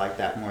why I like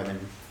that more than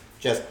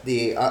just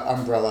the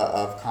umbrella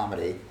of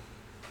comedy.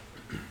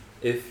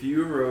 If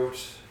you wrote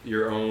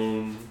your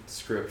own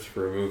script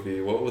for a movie,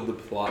 what would the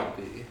plot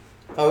be?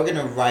 If I were going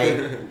to write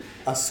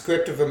a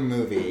script of a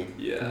movie,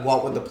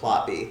 what would the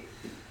plot be?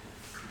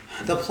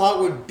 The plot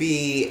would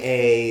be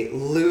a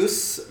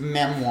loose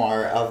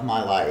memoir of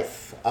my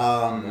life.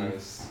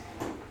 Nice.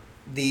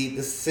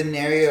 The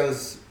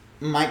scenarios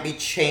might be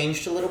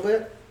changed a little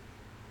bit.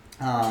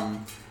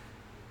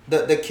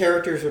 The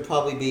characters would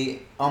probably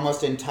be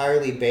almost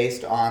entirely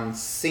based on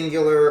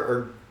singular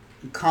or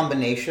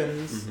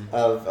combinations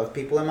of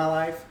people in my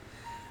life.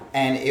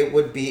 And it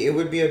would be a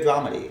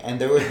dramedy, and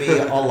there would be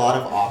a lot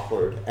of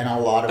awkward and a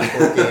lot of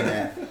quirky in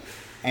it.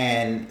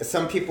 And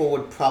some people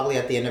would probably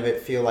at the end of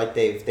it feel like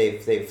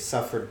they've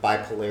suffered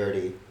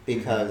bipolarity,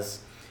 because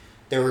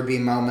there would be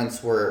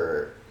moments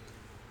where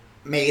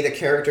maybe the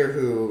character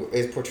who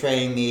is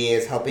portraying me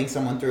is helping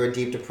someone through a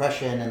deep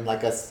depression and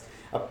like a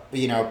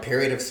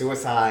period of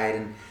suicide,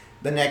 and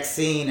the next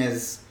scene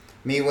is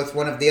me with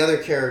one of the other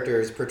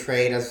characters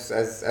portrayed as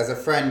a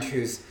friend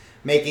who's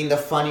making the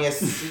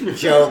funniest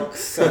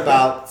jokes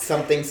about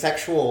something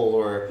sexual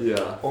or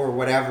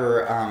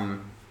whatever.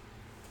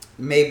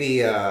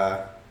 Maybe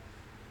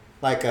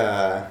like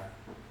a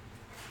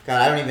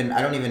God,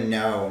 I don't even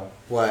know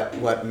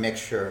what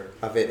mixture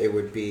of it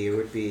would be. It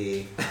would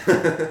be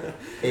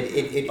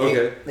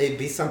it'd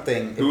be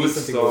something. Who would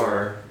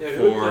star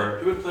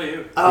who would play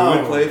you? Who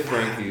would play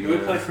Frankie? Who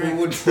would play Frankie?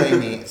 Who would play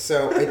me?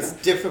 So it's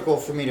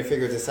difficult for me to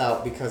figure this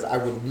out, because I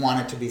would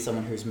want it to be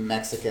someone who's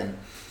Mexican.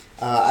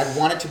 I'd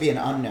want it to be an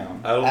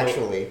unknown,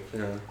 actually.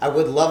 Yeah. I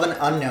would love an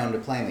unknown to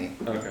play me.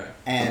 Okay.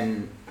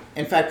 And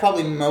in fact,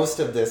 probably most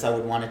of this, I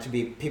would want it to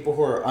be people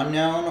who are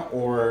unknown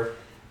or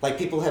like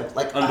people have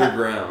like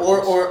underground.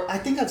 Or I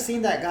think I've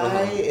seen that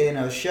guy in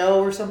a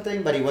show or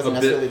something, but he wasn't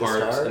necessarily the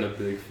star. In a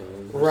big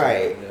film.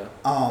 Right.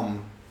 Yeah.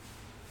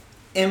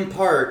 In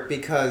part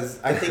because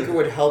I think it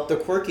would help the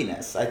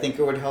quirkiness. I think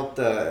it would help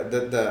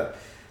the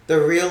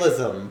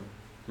realism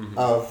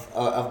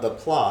of the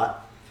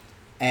plot,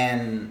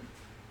 and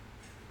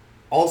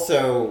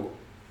also.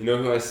 You know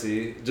who I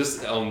see?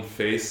 Just on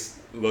face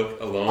look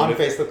alone. On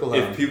face look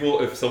alone.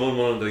 If someone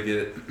wanted to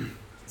get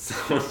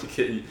someone to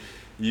get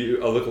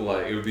you a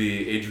lookalike, it would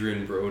be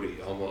Adrian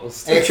Brody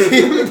almost.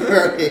 Adrian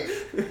Brody.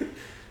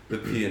 The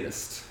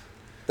pianist.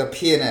 The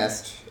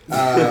pianist.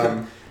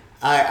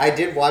 I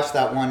did watch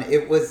that one.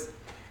 It was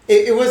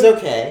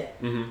okay.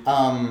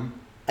 Mm-hmm.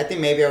 I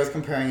think maybe I was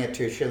comparing it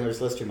to Schindler's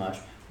List too much,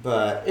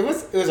 but it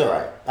was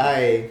alright.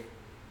 I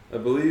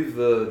believe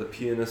the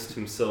pianist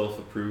himself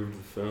approved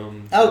the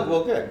film. Oh,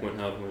 well, good. Went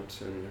how it went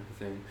and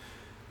everything.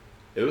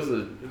 It was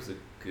a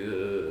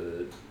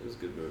good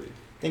movie.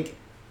 I think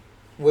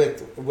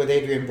with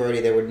Adrian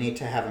Brody, they would need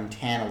to have him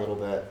tan a little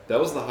bit. That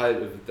was the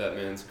height of that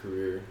man's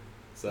career.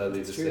 Sadly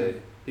That's to true. say,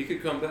 he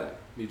could come back.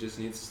 He just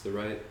needs the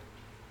right.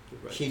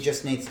 He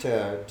just needs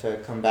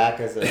to come back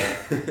as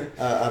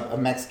a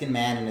Mexican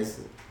man in his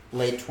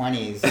late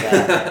 20s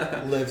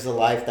that lives a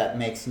life that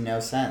makes no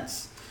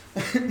sense.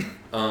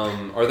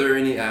 Are there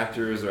any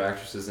actors or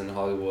actresses in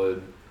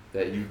Hollywood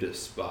that you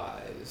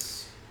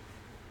despise?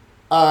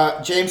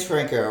 James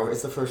Franco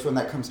is the first one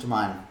that comes to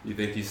mind. You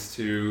think he's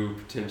too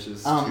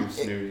pretentious, too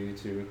snooty,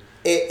 too...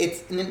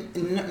 It's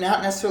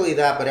not necessarily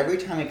that, but every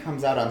time he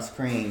comes out on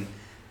screen,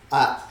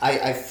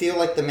 I feel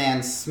like the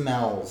man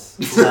smells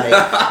like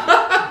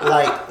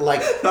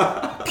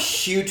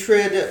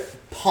putrid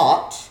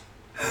pot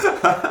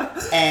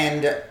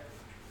and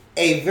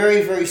a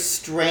very, very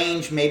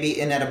strange, maybe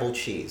inedible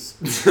cheese.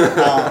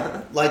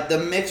 Like the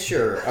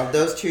mixture of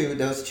those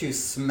two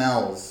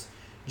smells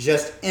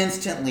just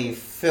instantly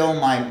fill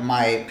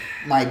my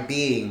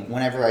being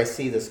whenever I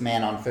see this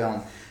man on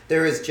film.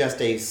 There is just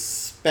a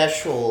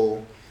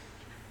special,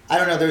 I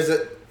don't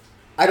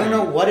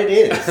know what it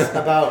is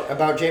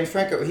about James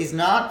Franco. He's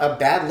not a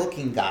bad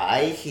looking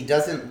guy. He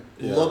doesn't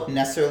look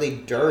necessarily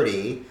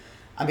dirty.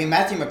 I mean,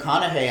 Matthew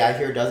McConaughey, I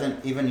hear,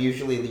 doesn't even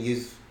usually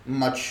use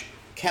much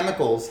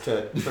chemicals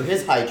for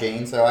his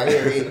hygiene, so I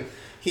hear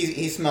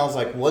he smells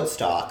like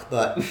Woodstock,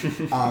 but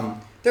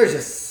there's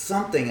just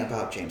something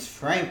about James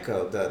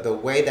Franco, the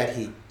way that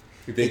he...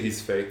 You think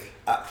he's fake?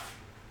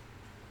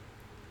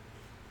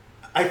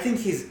 I think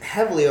he's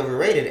heavily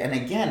overrated, and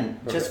again,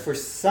 just for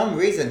some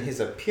reason, his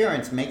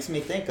appearance makes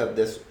me think of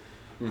this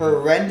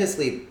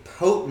horrendously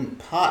potent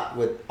pot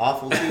with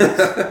awful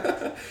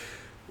teeth.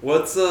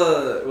 What's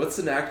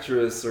an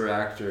actress or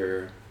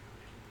actor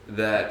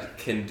that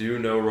can do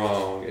no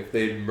wrong? If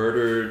they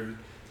murdered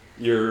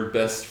your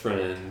best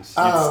friend, you'd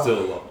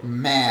still love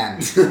them.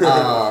 Man,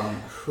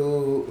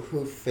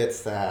 who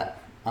fits that?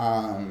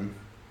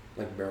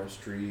 Like Meryl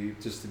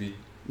Streep, just to be...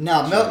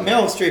 No,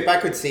 Meryl Streep, I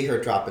could see her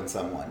dropping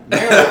someone.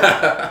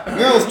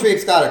 Meryl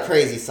Streep's got a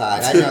crazy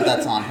side. I know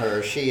that's on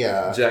her. She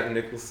Jack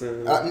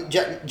Nicholson.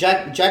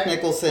 Jack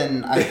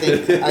Nicholson. I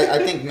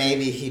think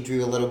maybe he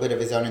drew a little bit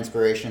of his own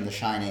inspiration in The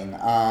Shining.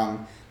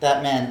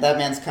 That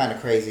man's kind of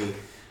crazy.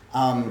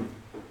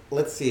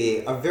 Let's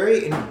see, who's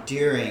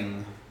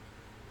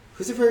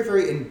a very,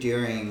 very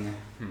endearing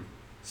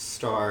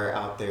star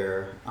out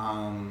there,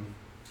 or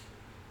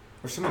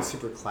someone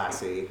super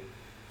classy.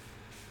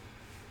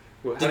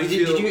 Well, Did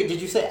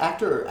you say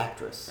actor or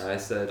actress? I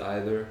said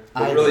either.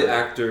 But Either. really,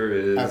 actor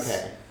is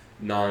Okay.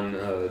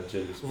 non-gender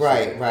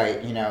specific.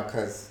 Right.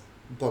 Because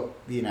book,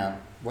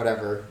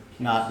 whatever.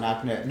 Not.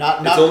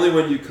 It's only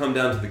when you come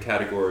down to the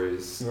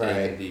categories Right.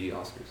 and the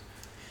Oscars.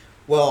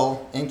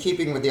 Well, in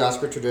keeping with the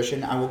Oscar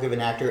tradition, I will give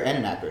an actor and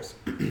an actress.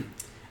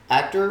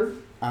 Actor,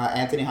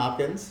 Anthony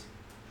Hopkins.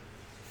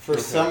 For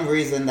some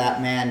reason,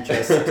 that man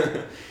just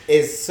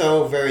is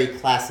so very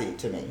classy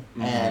to me.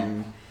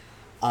 And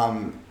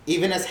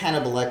even as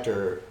Hannibal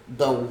Lecter,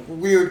 the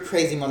weird,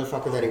 crazy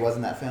motherfucker that he was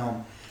in that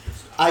film,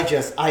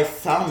 I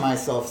found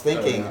myself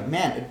thinking,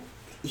 man,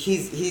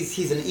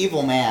 he's an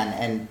evil man,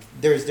 and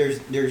there's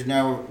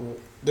no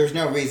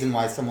reason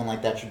why someone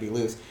like that should be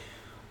loose.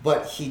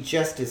 But he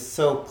just is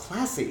so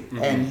classy,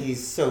 and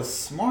he's so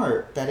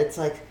smart that it's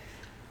like,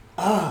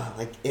 I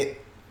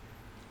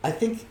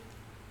think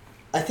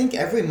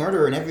every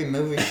murderer in every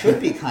movie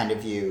should be kind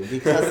of you,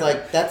 because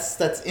like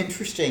that's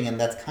interesting and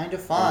that's kind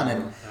of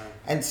fun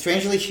and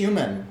strangely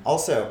human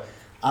also.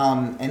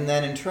 And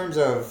then in terms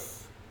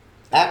of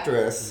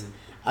actress,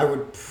 I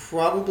would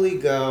probably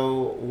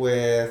go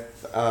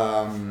with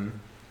Imogen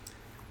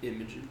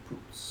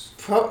Poots.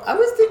 I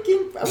was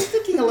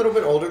thinking a little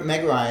bit older,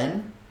 Meg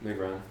Ryan.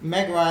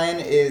 Meg Ryan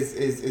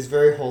is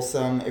very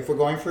wholesome. If we're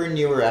going for a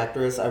newer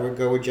actress, I would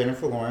go with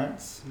Jennifer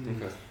Lawrence.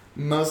 Okay.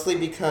 Mostly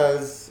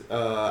because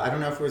I don't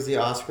know if it was the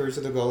Oscars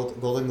or the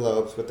Golden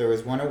Globes, but there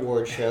was one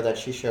award show that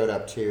she showed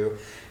up to,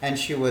 and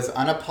she was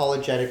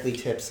unapologetically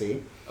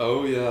tipsy.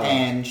 Oh yeah.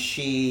 And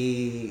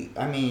she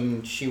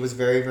was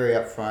very, very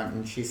upfront,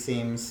 and she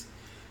seems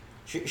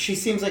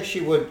like she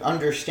would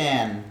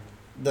understand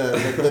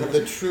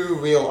the true,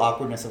 real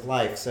awkwardness of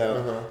life.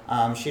 So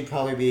she'd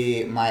probably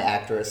be my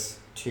actress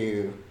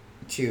to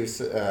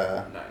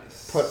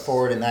nice. put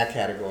forward in that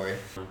category.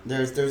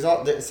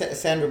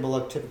 Sandra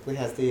Bullock typically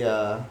has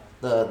the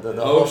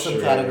wholesome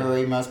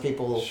category. Most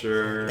people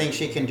think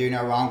she can do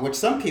no wrong, which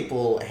some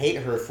people hate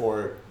her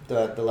for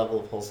the level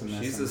of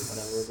wholesomeness and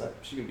whatever. But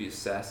she can be a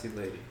sassy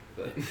lady.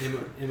 But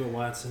Emma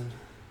Watson.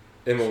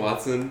 Emma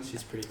Watson.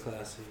 She's pretty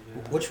classy.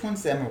 Yeah. Which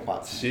one's Emma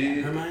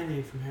Watson?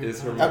 Hermione from Harry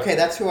Potter. Okay,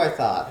 that's who I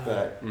thought.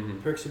 But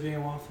Perks of being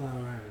a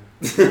wallflower.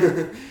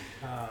 Okay.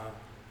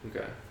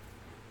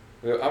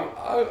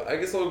 Well, I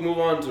guess I'll move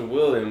on to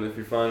William if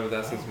you're fine with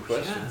asking some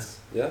questions.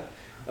 Yeah.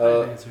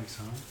 Answering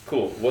some.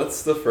 Cool.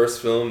 What's the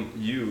first film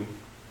you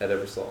had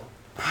ever saw?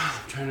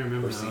 I'm trying to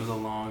remember. That was a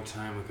long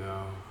time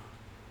ago.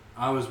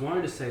 I was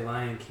wanting to say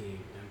Lion King,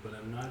 but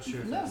I'm not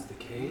sure if that's the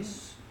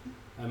case.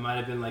 I might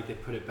have been like they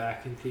put it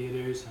back in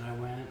theaters and I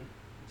went.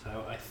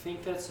 So I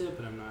think that's it,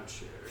 but I'm not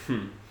sure.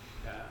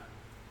 Yeah.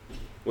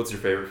 What's your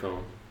favorite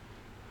film?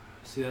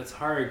 See, that's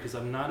hard because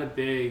I'm not a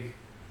big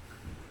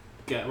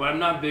guy. Well, I'm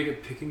not big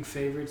at picking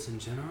favorites in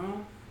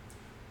general.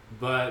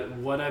 But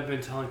what I've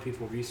been telling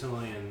people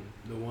recently, and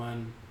the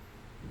one,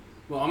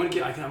 well, I'm gonna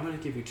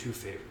give you two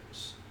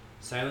favorites.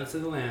 Silence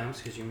of the Lambs,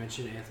 because you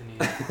mentioned Anthony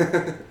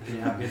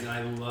Hopkins, and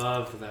I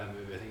love that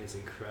movie. I think it's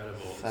incredible.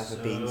 Fava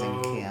beans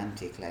and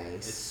Chianti glaze.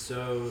 It's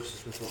so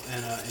simple.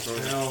 And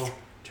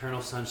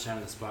Eternal Sunshine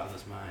of the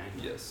Spotless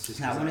Mind. Yes.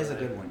 That one is a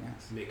good one,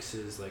 yes.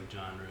 Mixes like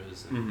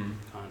genres and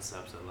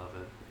concepts. I love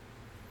it.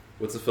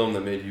 What's a film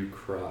that made you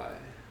cry? A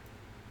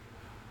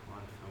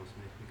lot of films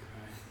make me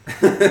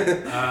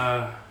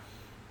cry.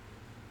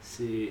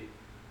 See,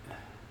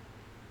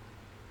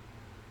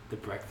 The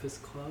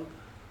Breakfast Club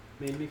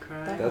made me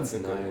cry. That's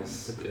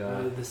nice.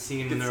 The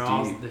scene when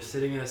they're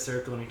sitting in a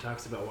circle and he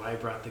talks about why he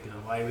brought the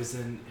gun, why he was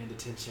in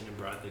detention and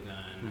brought the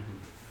gun.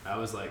 I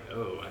was like,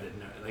 oh, I didn't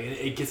know. Like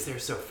it gets there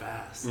so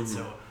fast,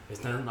 so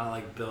it's not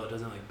like build. It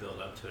doesn't like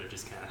build up to it. It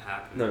just kind of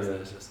happens. No, yeah.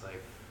 And it's just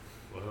like,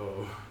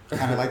 whoa.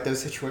 Kind of like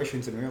those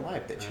situations in real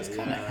life that just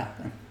kind of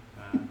happen.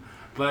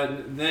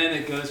 But then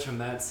it goes from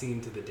that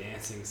scene to the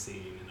dancing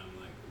scene, and I'm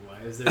like, why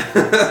is there a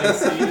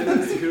dancing scene in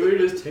this? Could we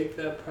just take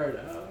that part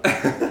out?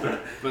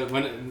 But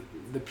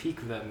the peak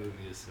of that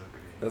movie is so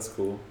great. That's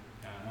cool.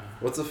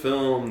 What's a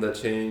film that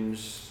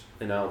changed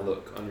an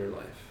outlook on your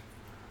life?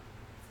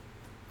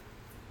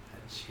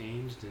 That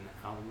changed an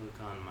outlook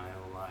on my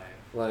life.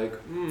 Like,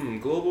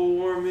 global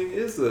warming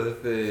is a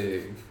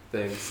thing,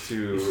 thanks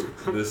to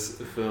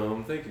this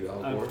film. Thank you,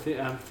 Al Gore.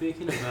 I'm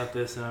thinking about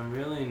this, and I'm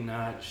really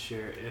not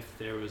sure if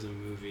there was a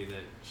movie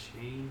that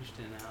changed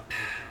an outlook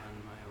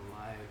on my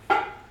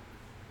life.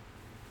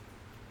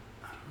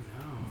 I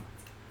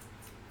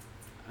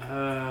don't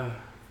know.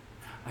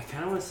 I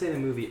kind of want to say the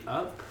movie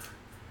Up.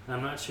 And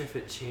I'm not sure if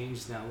it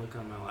changed the outlook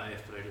on my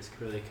life, but I just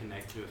really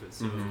connected with it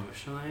so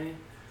emotionally.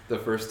 The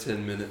first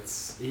 10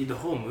 minutes. The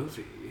whole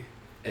movie.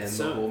 And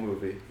the whole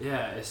movie.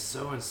 Yeah, it's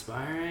so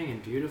inspiring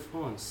and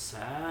beautiful and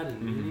sad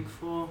and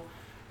meaningful.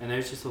 And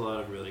there's just a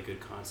lot of really good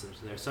concepts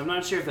there. So I'm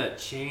not sure if that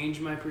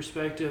changed my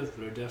perspective,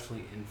 but it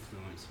definitely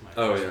influenced my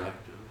perspective. Yeah.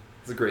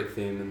 It's a great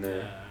theme in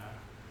there.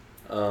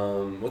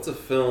 Yeah. What's a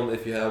film,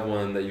 if you have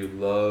one, that you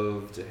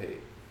love to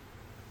hate?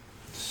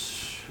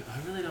 I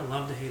really don't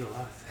love to hate a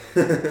lot of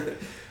things.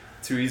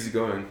 Too easy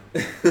going.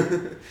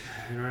 And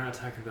we're not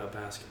talking about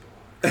basketball.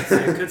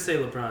 I could say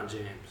LeBron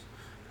James,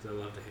 because I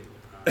love to hate LeBron.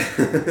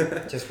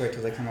 Just wait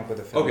till they come up with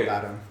a film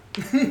about him.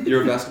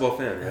 You're a basketball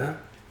fan, right? Yeah.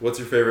 What's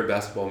your favorite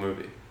basketball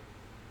movie?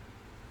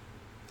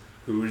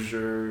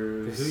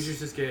 Hoosiers. The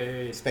Hoosiers is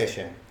gay. Space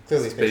Jam.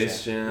 Clearly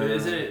Space Jam.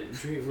 Isn't it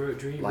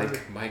Dream like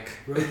Road? Mike.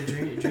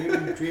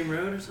 Dream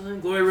Road or something?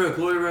 Glory Road.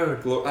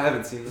 I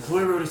haven't seen that.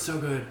 Glory Road is so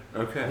good.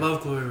 Okay. I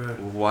love Glory Road.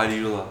 Why do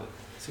you love it?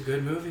 It's a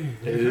good movie.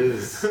 It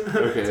is.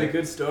 Okay. It's a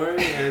good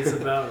story, and it's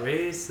about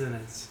race, and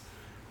it's...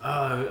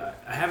 I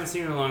haven't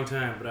seen it in a long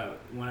time, but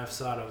when I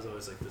saw it, I was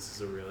always like, this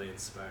is a really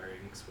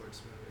inspiring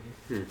sports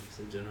movie. Just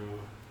in general.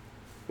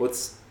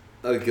 What's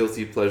a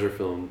guilty pleasure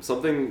film?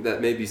 Something that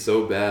may be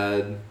so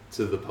bad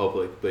to the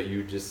public, but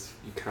you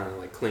kind of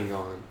like cling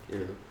on, you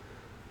know?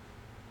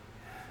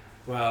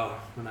 Well,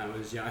 when I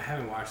was young, I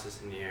haven't watched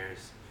this in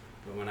years,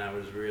 but when I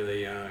was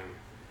really young,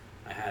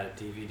 I had a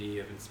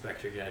DVD of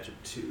Inspector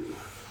Gadget 2.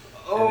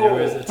 Oh. And there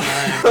was a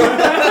time...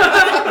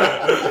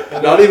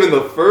 Not even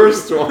the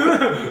first one.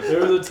 There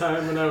was a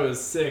time when I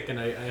was sick and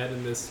I had to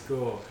miss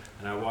school,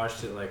 and I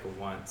watched it like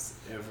once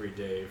every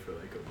day for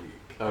like a week.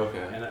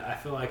 Okay. And I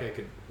feel like I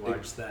could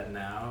watch that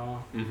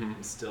now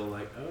and still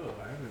like, oh,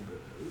 I remember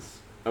those.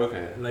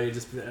 Okay. Like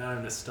just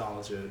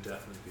nostalgia would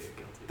definitely be a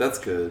guilty. That's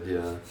good,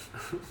 yeah.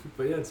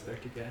 But yeah,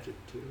 Inspector Gadget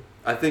 2.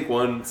 I think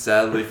one,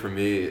 sadly for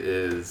me,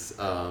 is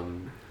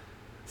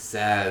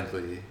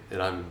sadly,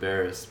 and I'm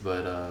embarrassed,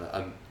 but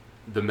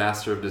The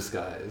Master of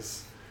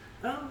Disguise.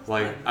 Oh,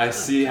 Like, I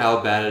see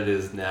how bad it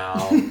is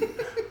now,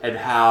 and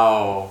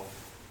how,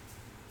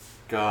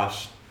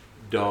 gosh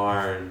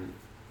darn,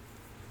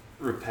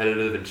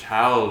 repetitive and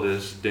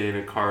childish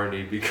Dana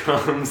Carney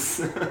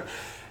becomes.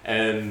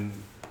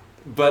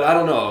 But I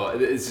don't know,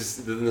 it's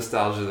just the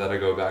nostalgia that I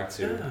go back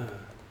to. Yeah.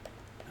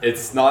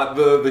 It's not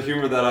the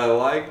humor that I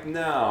like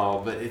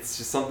now, but it's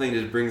just something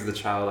that brings the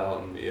child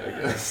out in me, I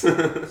guess.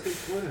 It's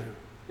important.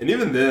 And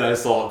even then, I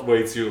saw it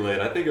way too late.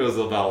 I think it was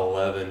about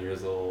 11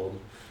 years old.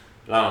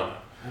 But I don't know.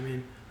 I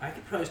mean, I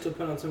could probably still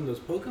put on some of those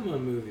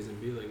Pokemon movies and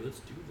be like, let's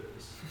do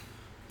this.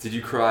 Did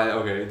you cry?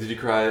 Okay. Did you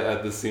cry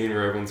at the scene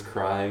where everyone's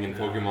crying in No.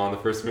 Pokemon the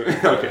first movie?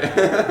 Okay.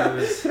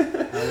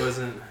 I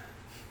wasn't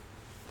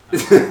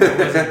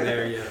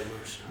there yet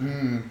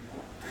emotionally.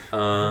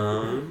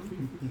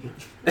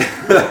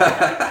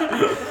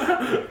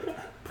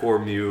 Poor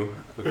Mew.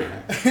 Okay.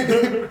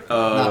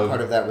 Not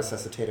part of that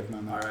resuscitative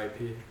moment.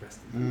 R.I.P. Rest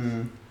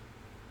in peace.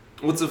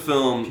 What's a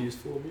film? Pews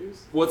full of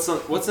views? What's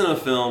in a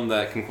film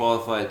that can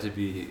qualify it to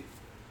be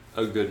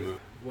a good movie?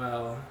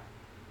 Well,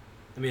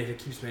 I mean, if it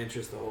keeps my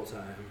interest the whole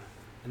time,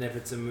 and if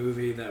it's a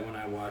movie that when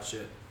I watch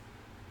it,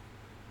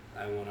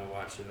 I want to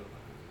watch it alone.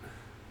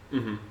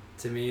 Mm-hmm.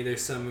 To me,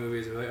 there's some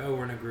movies where like, oh,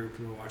 we're in a group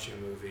and we're watching a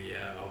movie.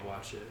 Yeah, I'll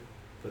watch it.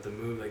 But the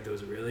movie, like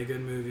those really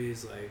good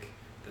movies, like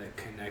that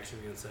connect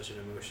with me on such an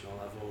emotional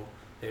level.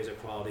 There's a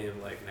quality of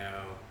like,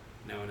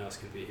 no one else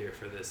can be here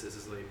for this. This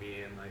is like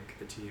me and like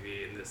the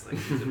TV and this like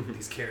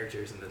these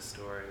characters in this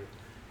story.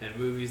 And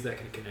movies that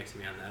can connect to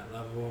me on that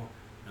level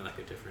are like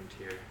a different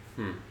tier.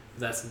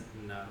 That's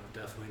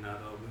definitely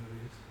not all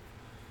movies.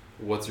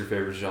 What's your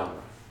favorite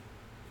genre?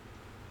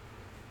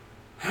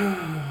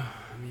 I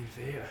mean,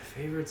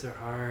 favorites are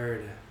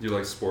hard. Do you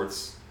like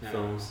sports No.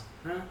 films?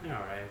 No, they're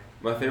alright.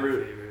 My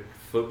favorite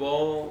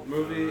football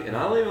movie, and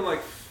I don't even like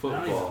I football.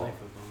 don't even like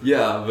football.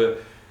 Yeah,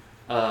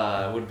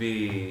 but would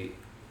be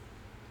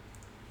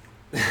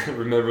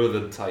Remember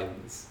the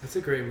Titans. It's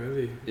a great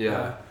movie.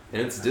 Yeah,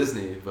 and it's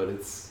Disney, but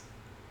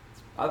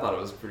I thought it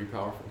was pretty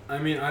powerful. I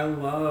mean, I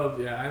love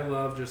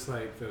just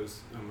like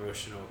those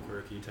emotional,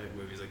 quirky type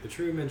movies, like The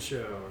Truman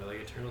Show, or like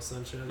Eternal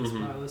Sunshine of the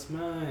Spotless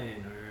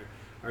Mind,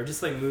 or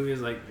just like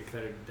movies like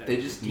that They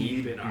just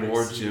deep need and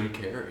more artsy, Jim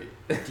Carrey.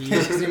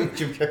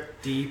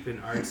 deep and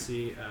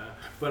artsy.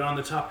 But on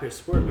the top here,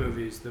 sport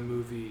movies, the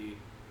movie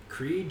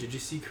Creed. Did you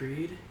see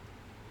Creed?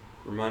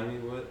 Remind me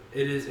what?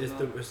 It is.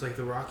 It's like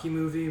the Rocky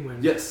movie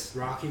when Yes.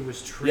 Rocky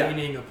was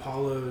training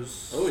Apollo's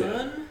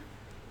son.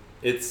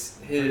 It's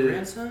Or his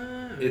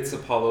grandson. It's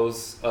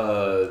Apollo's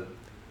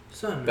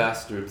son.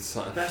 bastard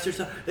son. Bastard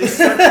son.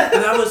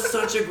 That was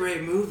such a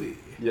great movie.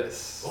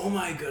 Yes. Oh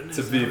my goodness.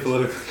 To be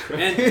politically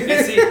correct.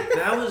 And see,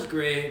 that was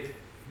great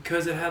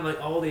because it had like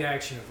all the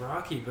action of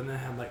Rocky, but then it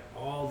had like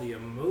all the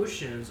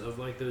emotions of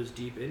like those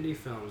deep indie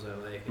films I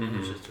like, and it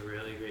was just a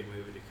really great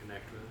movie to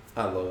connect with.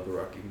 I love the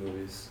Rocky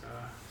movies.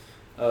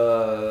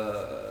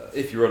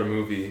 If you wrote a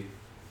movie,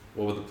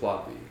 what would the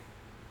plot be?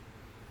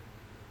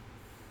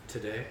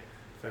 Today,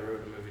 if I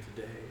wrote a movie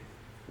today.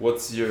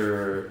 What's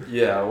your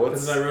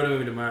Because if I wrote a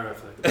movie tomorrow, I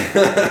feel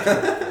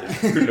like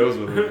who knows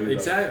what it would be?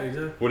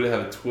 exactly. Would it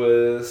have a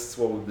twist?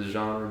 What would the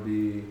genre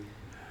be?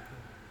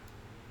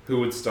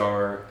 Who would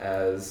star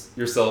as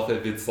yourself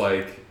if it's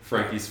like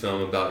Frankie's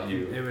film about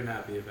you? It would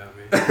not be about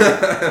me.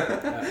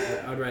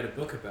 I would write a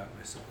book about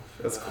myself.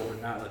 That's I cool.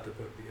 would not let the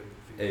book be a movie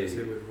Hey. because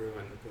it would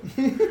ruin the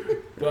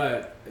book.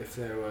 But if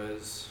there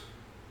was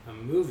a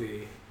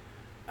movie,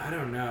 I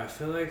don't know. I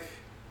feel like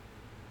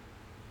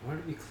I want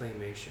it to be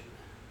claymation.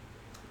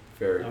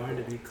 Very I want it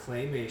to cool. be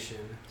claymation,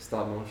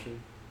 Stop motion.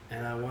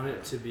 and I want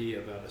it to be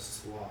about a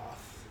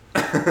sloth.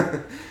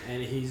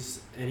 and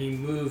he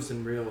moves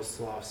in real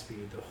sloth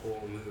speed the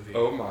whole movie.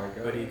 Oh my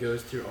god. But he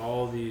goes through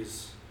all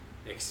these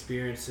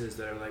experiences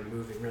that are like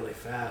moving really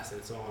fast, and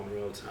it's all in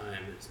real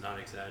time. It's not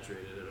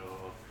exaggerated at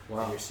all.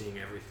 Wow. You're seeing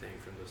everything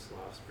from the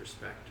sloth's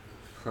perspective.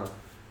 Huh.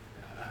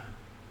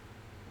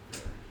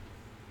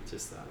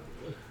 Just thought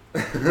of it.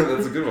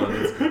 That's a good one.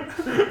 That's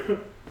good.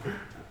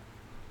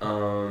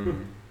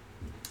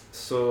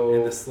 So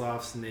And the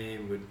sloth's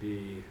name would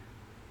be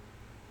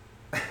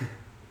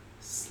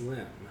Slim.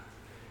 And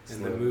the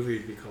Slim. movie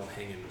would be called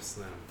Hanging with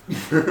Slim.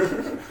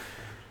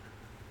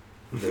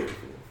 Very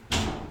cool.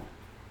 Let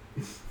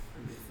me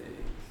think.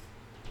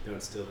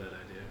 Don't steal that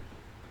idea.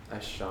 I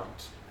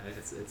shan't.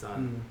 It's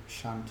on.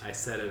 Shunt. I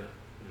said it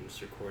and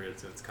it's recorded,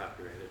 so it's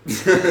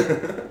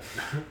copyrighted.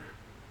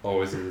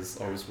 Always is.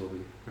 Always will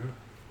be.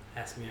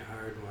 Ask me a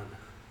hard one.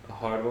 A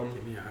hard one.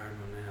 Give me a hard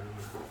one, man.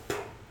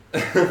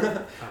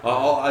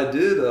 I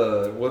did.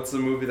 What's a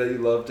movie that you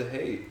love to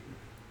hate?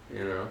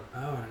 You know. Oh,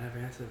 I never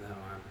answered that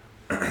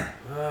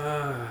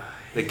one.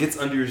 That gets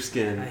under your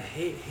skin. I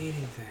hate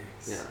hating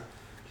things. Yeah.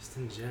 Just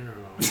in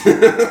general.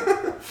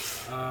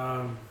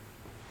 I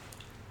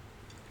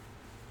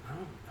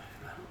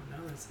don't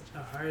know. That's such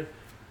a hard.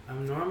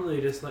 I'm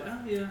normally just like, oh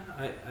yeah,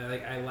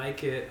 I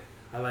like it.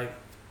 I like.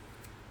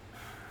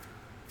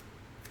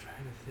 I'm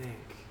trying to think.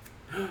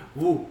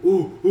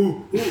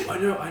 Ooh! I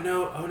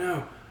know. Oh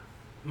no.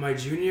 my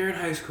junior year in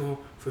high school,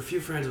 for a few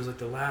friends, it was like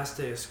the last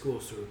day of school,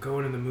 so we're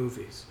going to the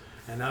movies.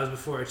 And that was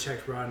before I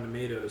checked Rotten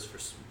Tomatoes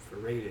for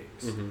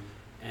ratings. Mm-hmm.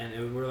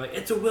 And we're like,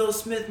 it's a Will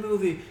Smith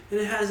movie, and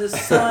it has a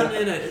son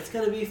in it. It's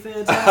going to be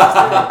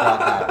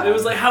fantastic. It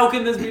was like, how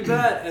can this be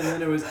bad? And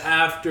then it was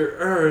After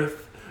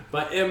Earth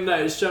by M.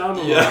 Night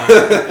Shyamalan. Yeah.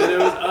 And it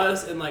was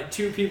us and like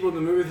 2 people in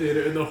the movie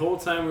theater, and the whole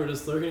time we were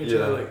just looking at each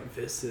other like,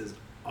 this is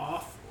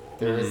awful.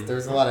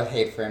 There's a lot of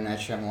hate for M. Night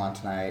Shyamalan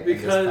tonight.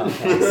 Because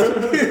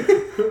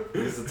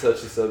It's a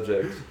touchy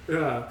subject.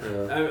 yeah.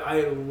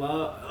 I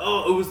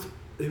love.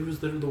 It was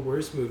the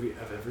worst movie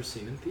I've ever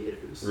seen in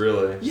theaters.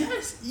 Really?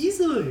 Yes,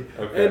 easily.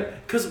 Okay. And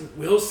because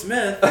Will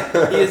Smith,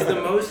 he is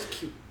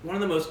one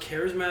of the most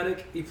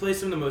charismatic. He plays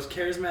some of the most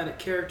charismatic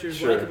characters,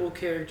 Sure. likable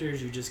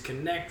characters. You just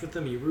connect with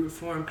him. You root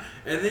for him.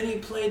 And then he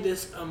played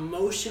this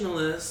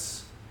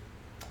emotionless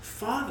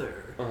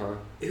father Uh-huh.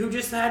 who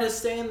just had to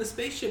stay in the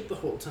spaceship the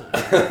whole time.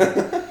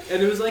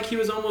 And it was like he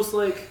was almost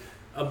like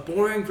a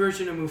boring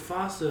version of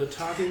Mufasa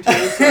talking to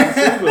his son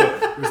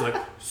Simba. He was like,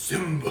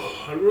 Simba.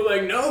 And we're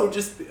like, no,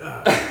 just... it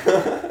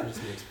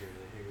just makes me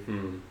really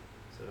angry.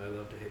 So I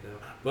love to hate that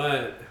one.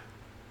 But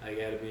I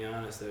gotta be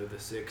honest, though, The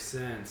Sixth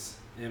Sense,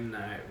 M.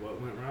 Night,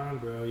 what went wrong,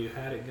 bro? You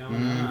had it going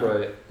on.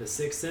 Right. The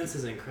Sixth Sense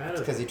is incredible.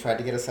 It's because he tried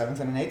to get a 7th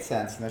and an 8th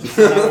sense, and that's just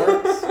not how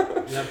it works.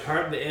 And that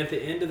part at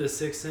the end of The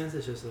Sixth Sense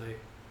is just like...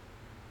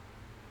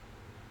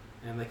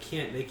 And they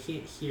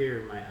can't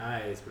hear my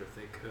eyes, but if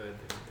they could,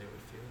 they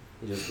would feel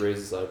it. He just raised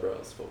his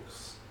eyebrows,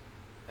 folks.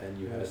 And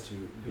you had to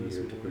be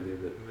here to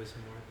believe it. It was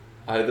more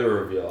than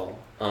Either of y'all,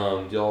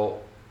 do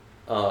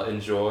y'all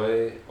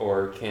enjoy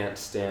or can't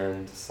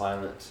stand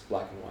silent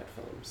black and white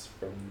films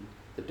from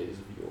the days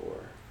of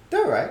yore?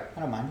 They're alright. I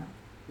don't mind.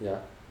 Yeah.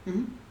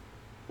 Mm-hmm.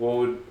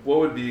 What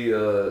would be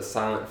a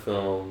silent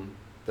film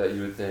that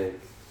you would think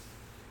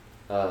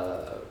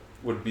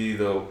would be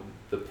the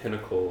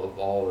pinnacle of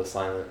all the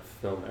silent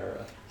film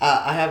era?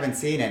 I haven't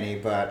seen any,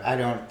 but I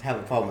don't have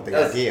a problem with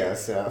the idea.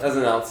 So, As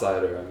an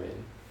outsider, I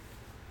mean,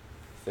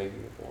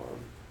 thinking of one.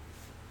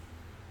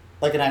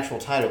 like an actual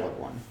title of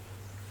one,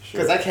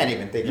 Sure. because I can't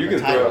even think You of a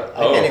can title. throw it-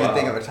 I can't even wow.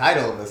 think of a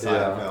title of a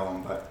silent Yeah.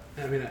 film, but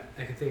I mean,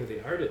 I can think of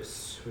The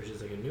Artist, which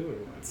is like a newer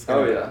one.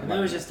 Oh, yeah. And that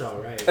was just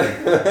alright.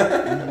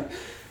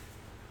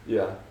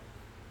 Yeah.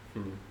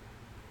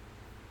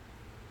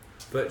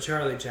 But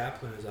Charlie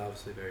Chaplin is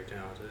obviously very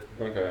talented.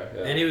 Okay.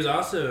 Yeah. And he was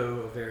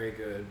also a very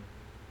good,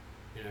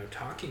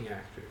 talking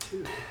actor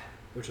too,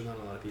 which not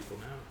a lot of people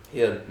know. He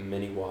had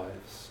many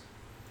wives.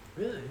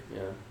 Really?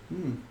 Yeah.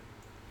 hmm.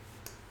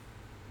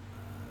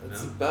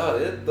 That's No.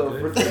 about it though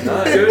Good. for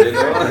tonight. Good. You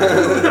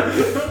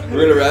know?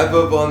 We're gonna wrap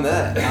up on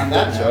that. On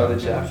that Charlie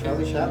note, Chaplin.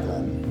 Charlie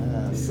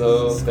Chaplin.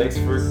 So thanks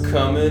for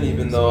coming,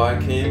 even though I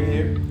came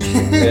here,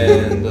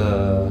 and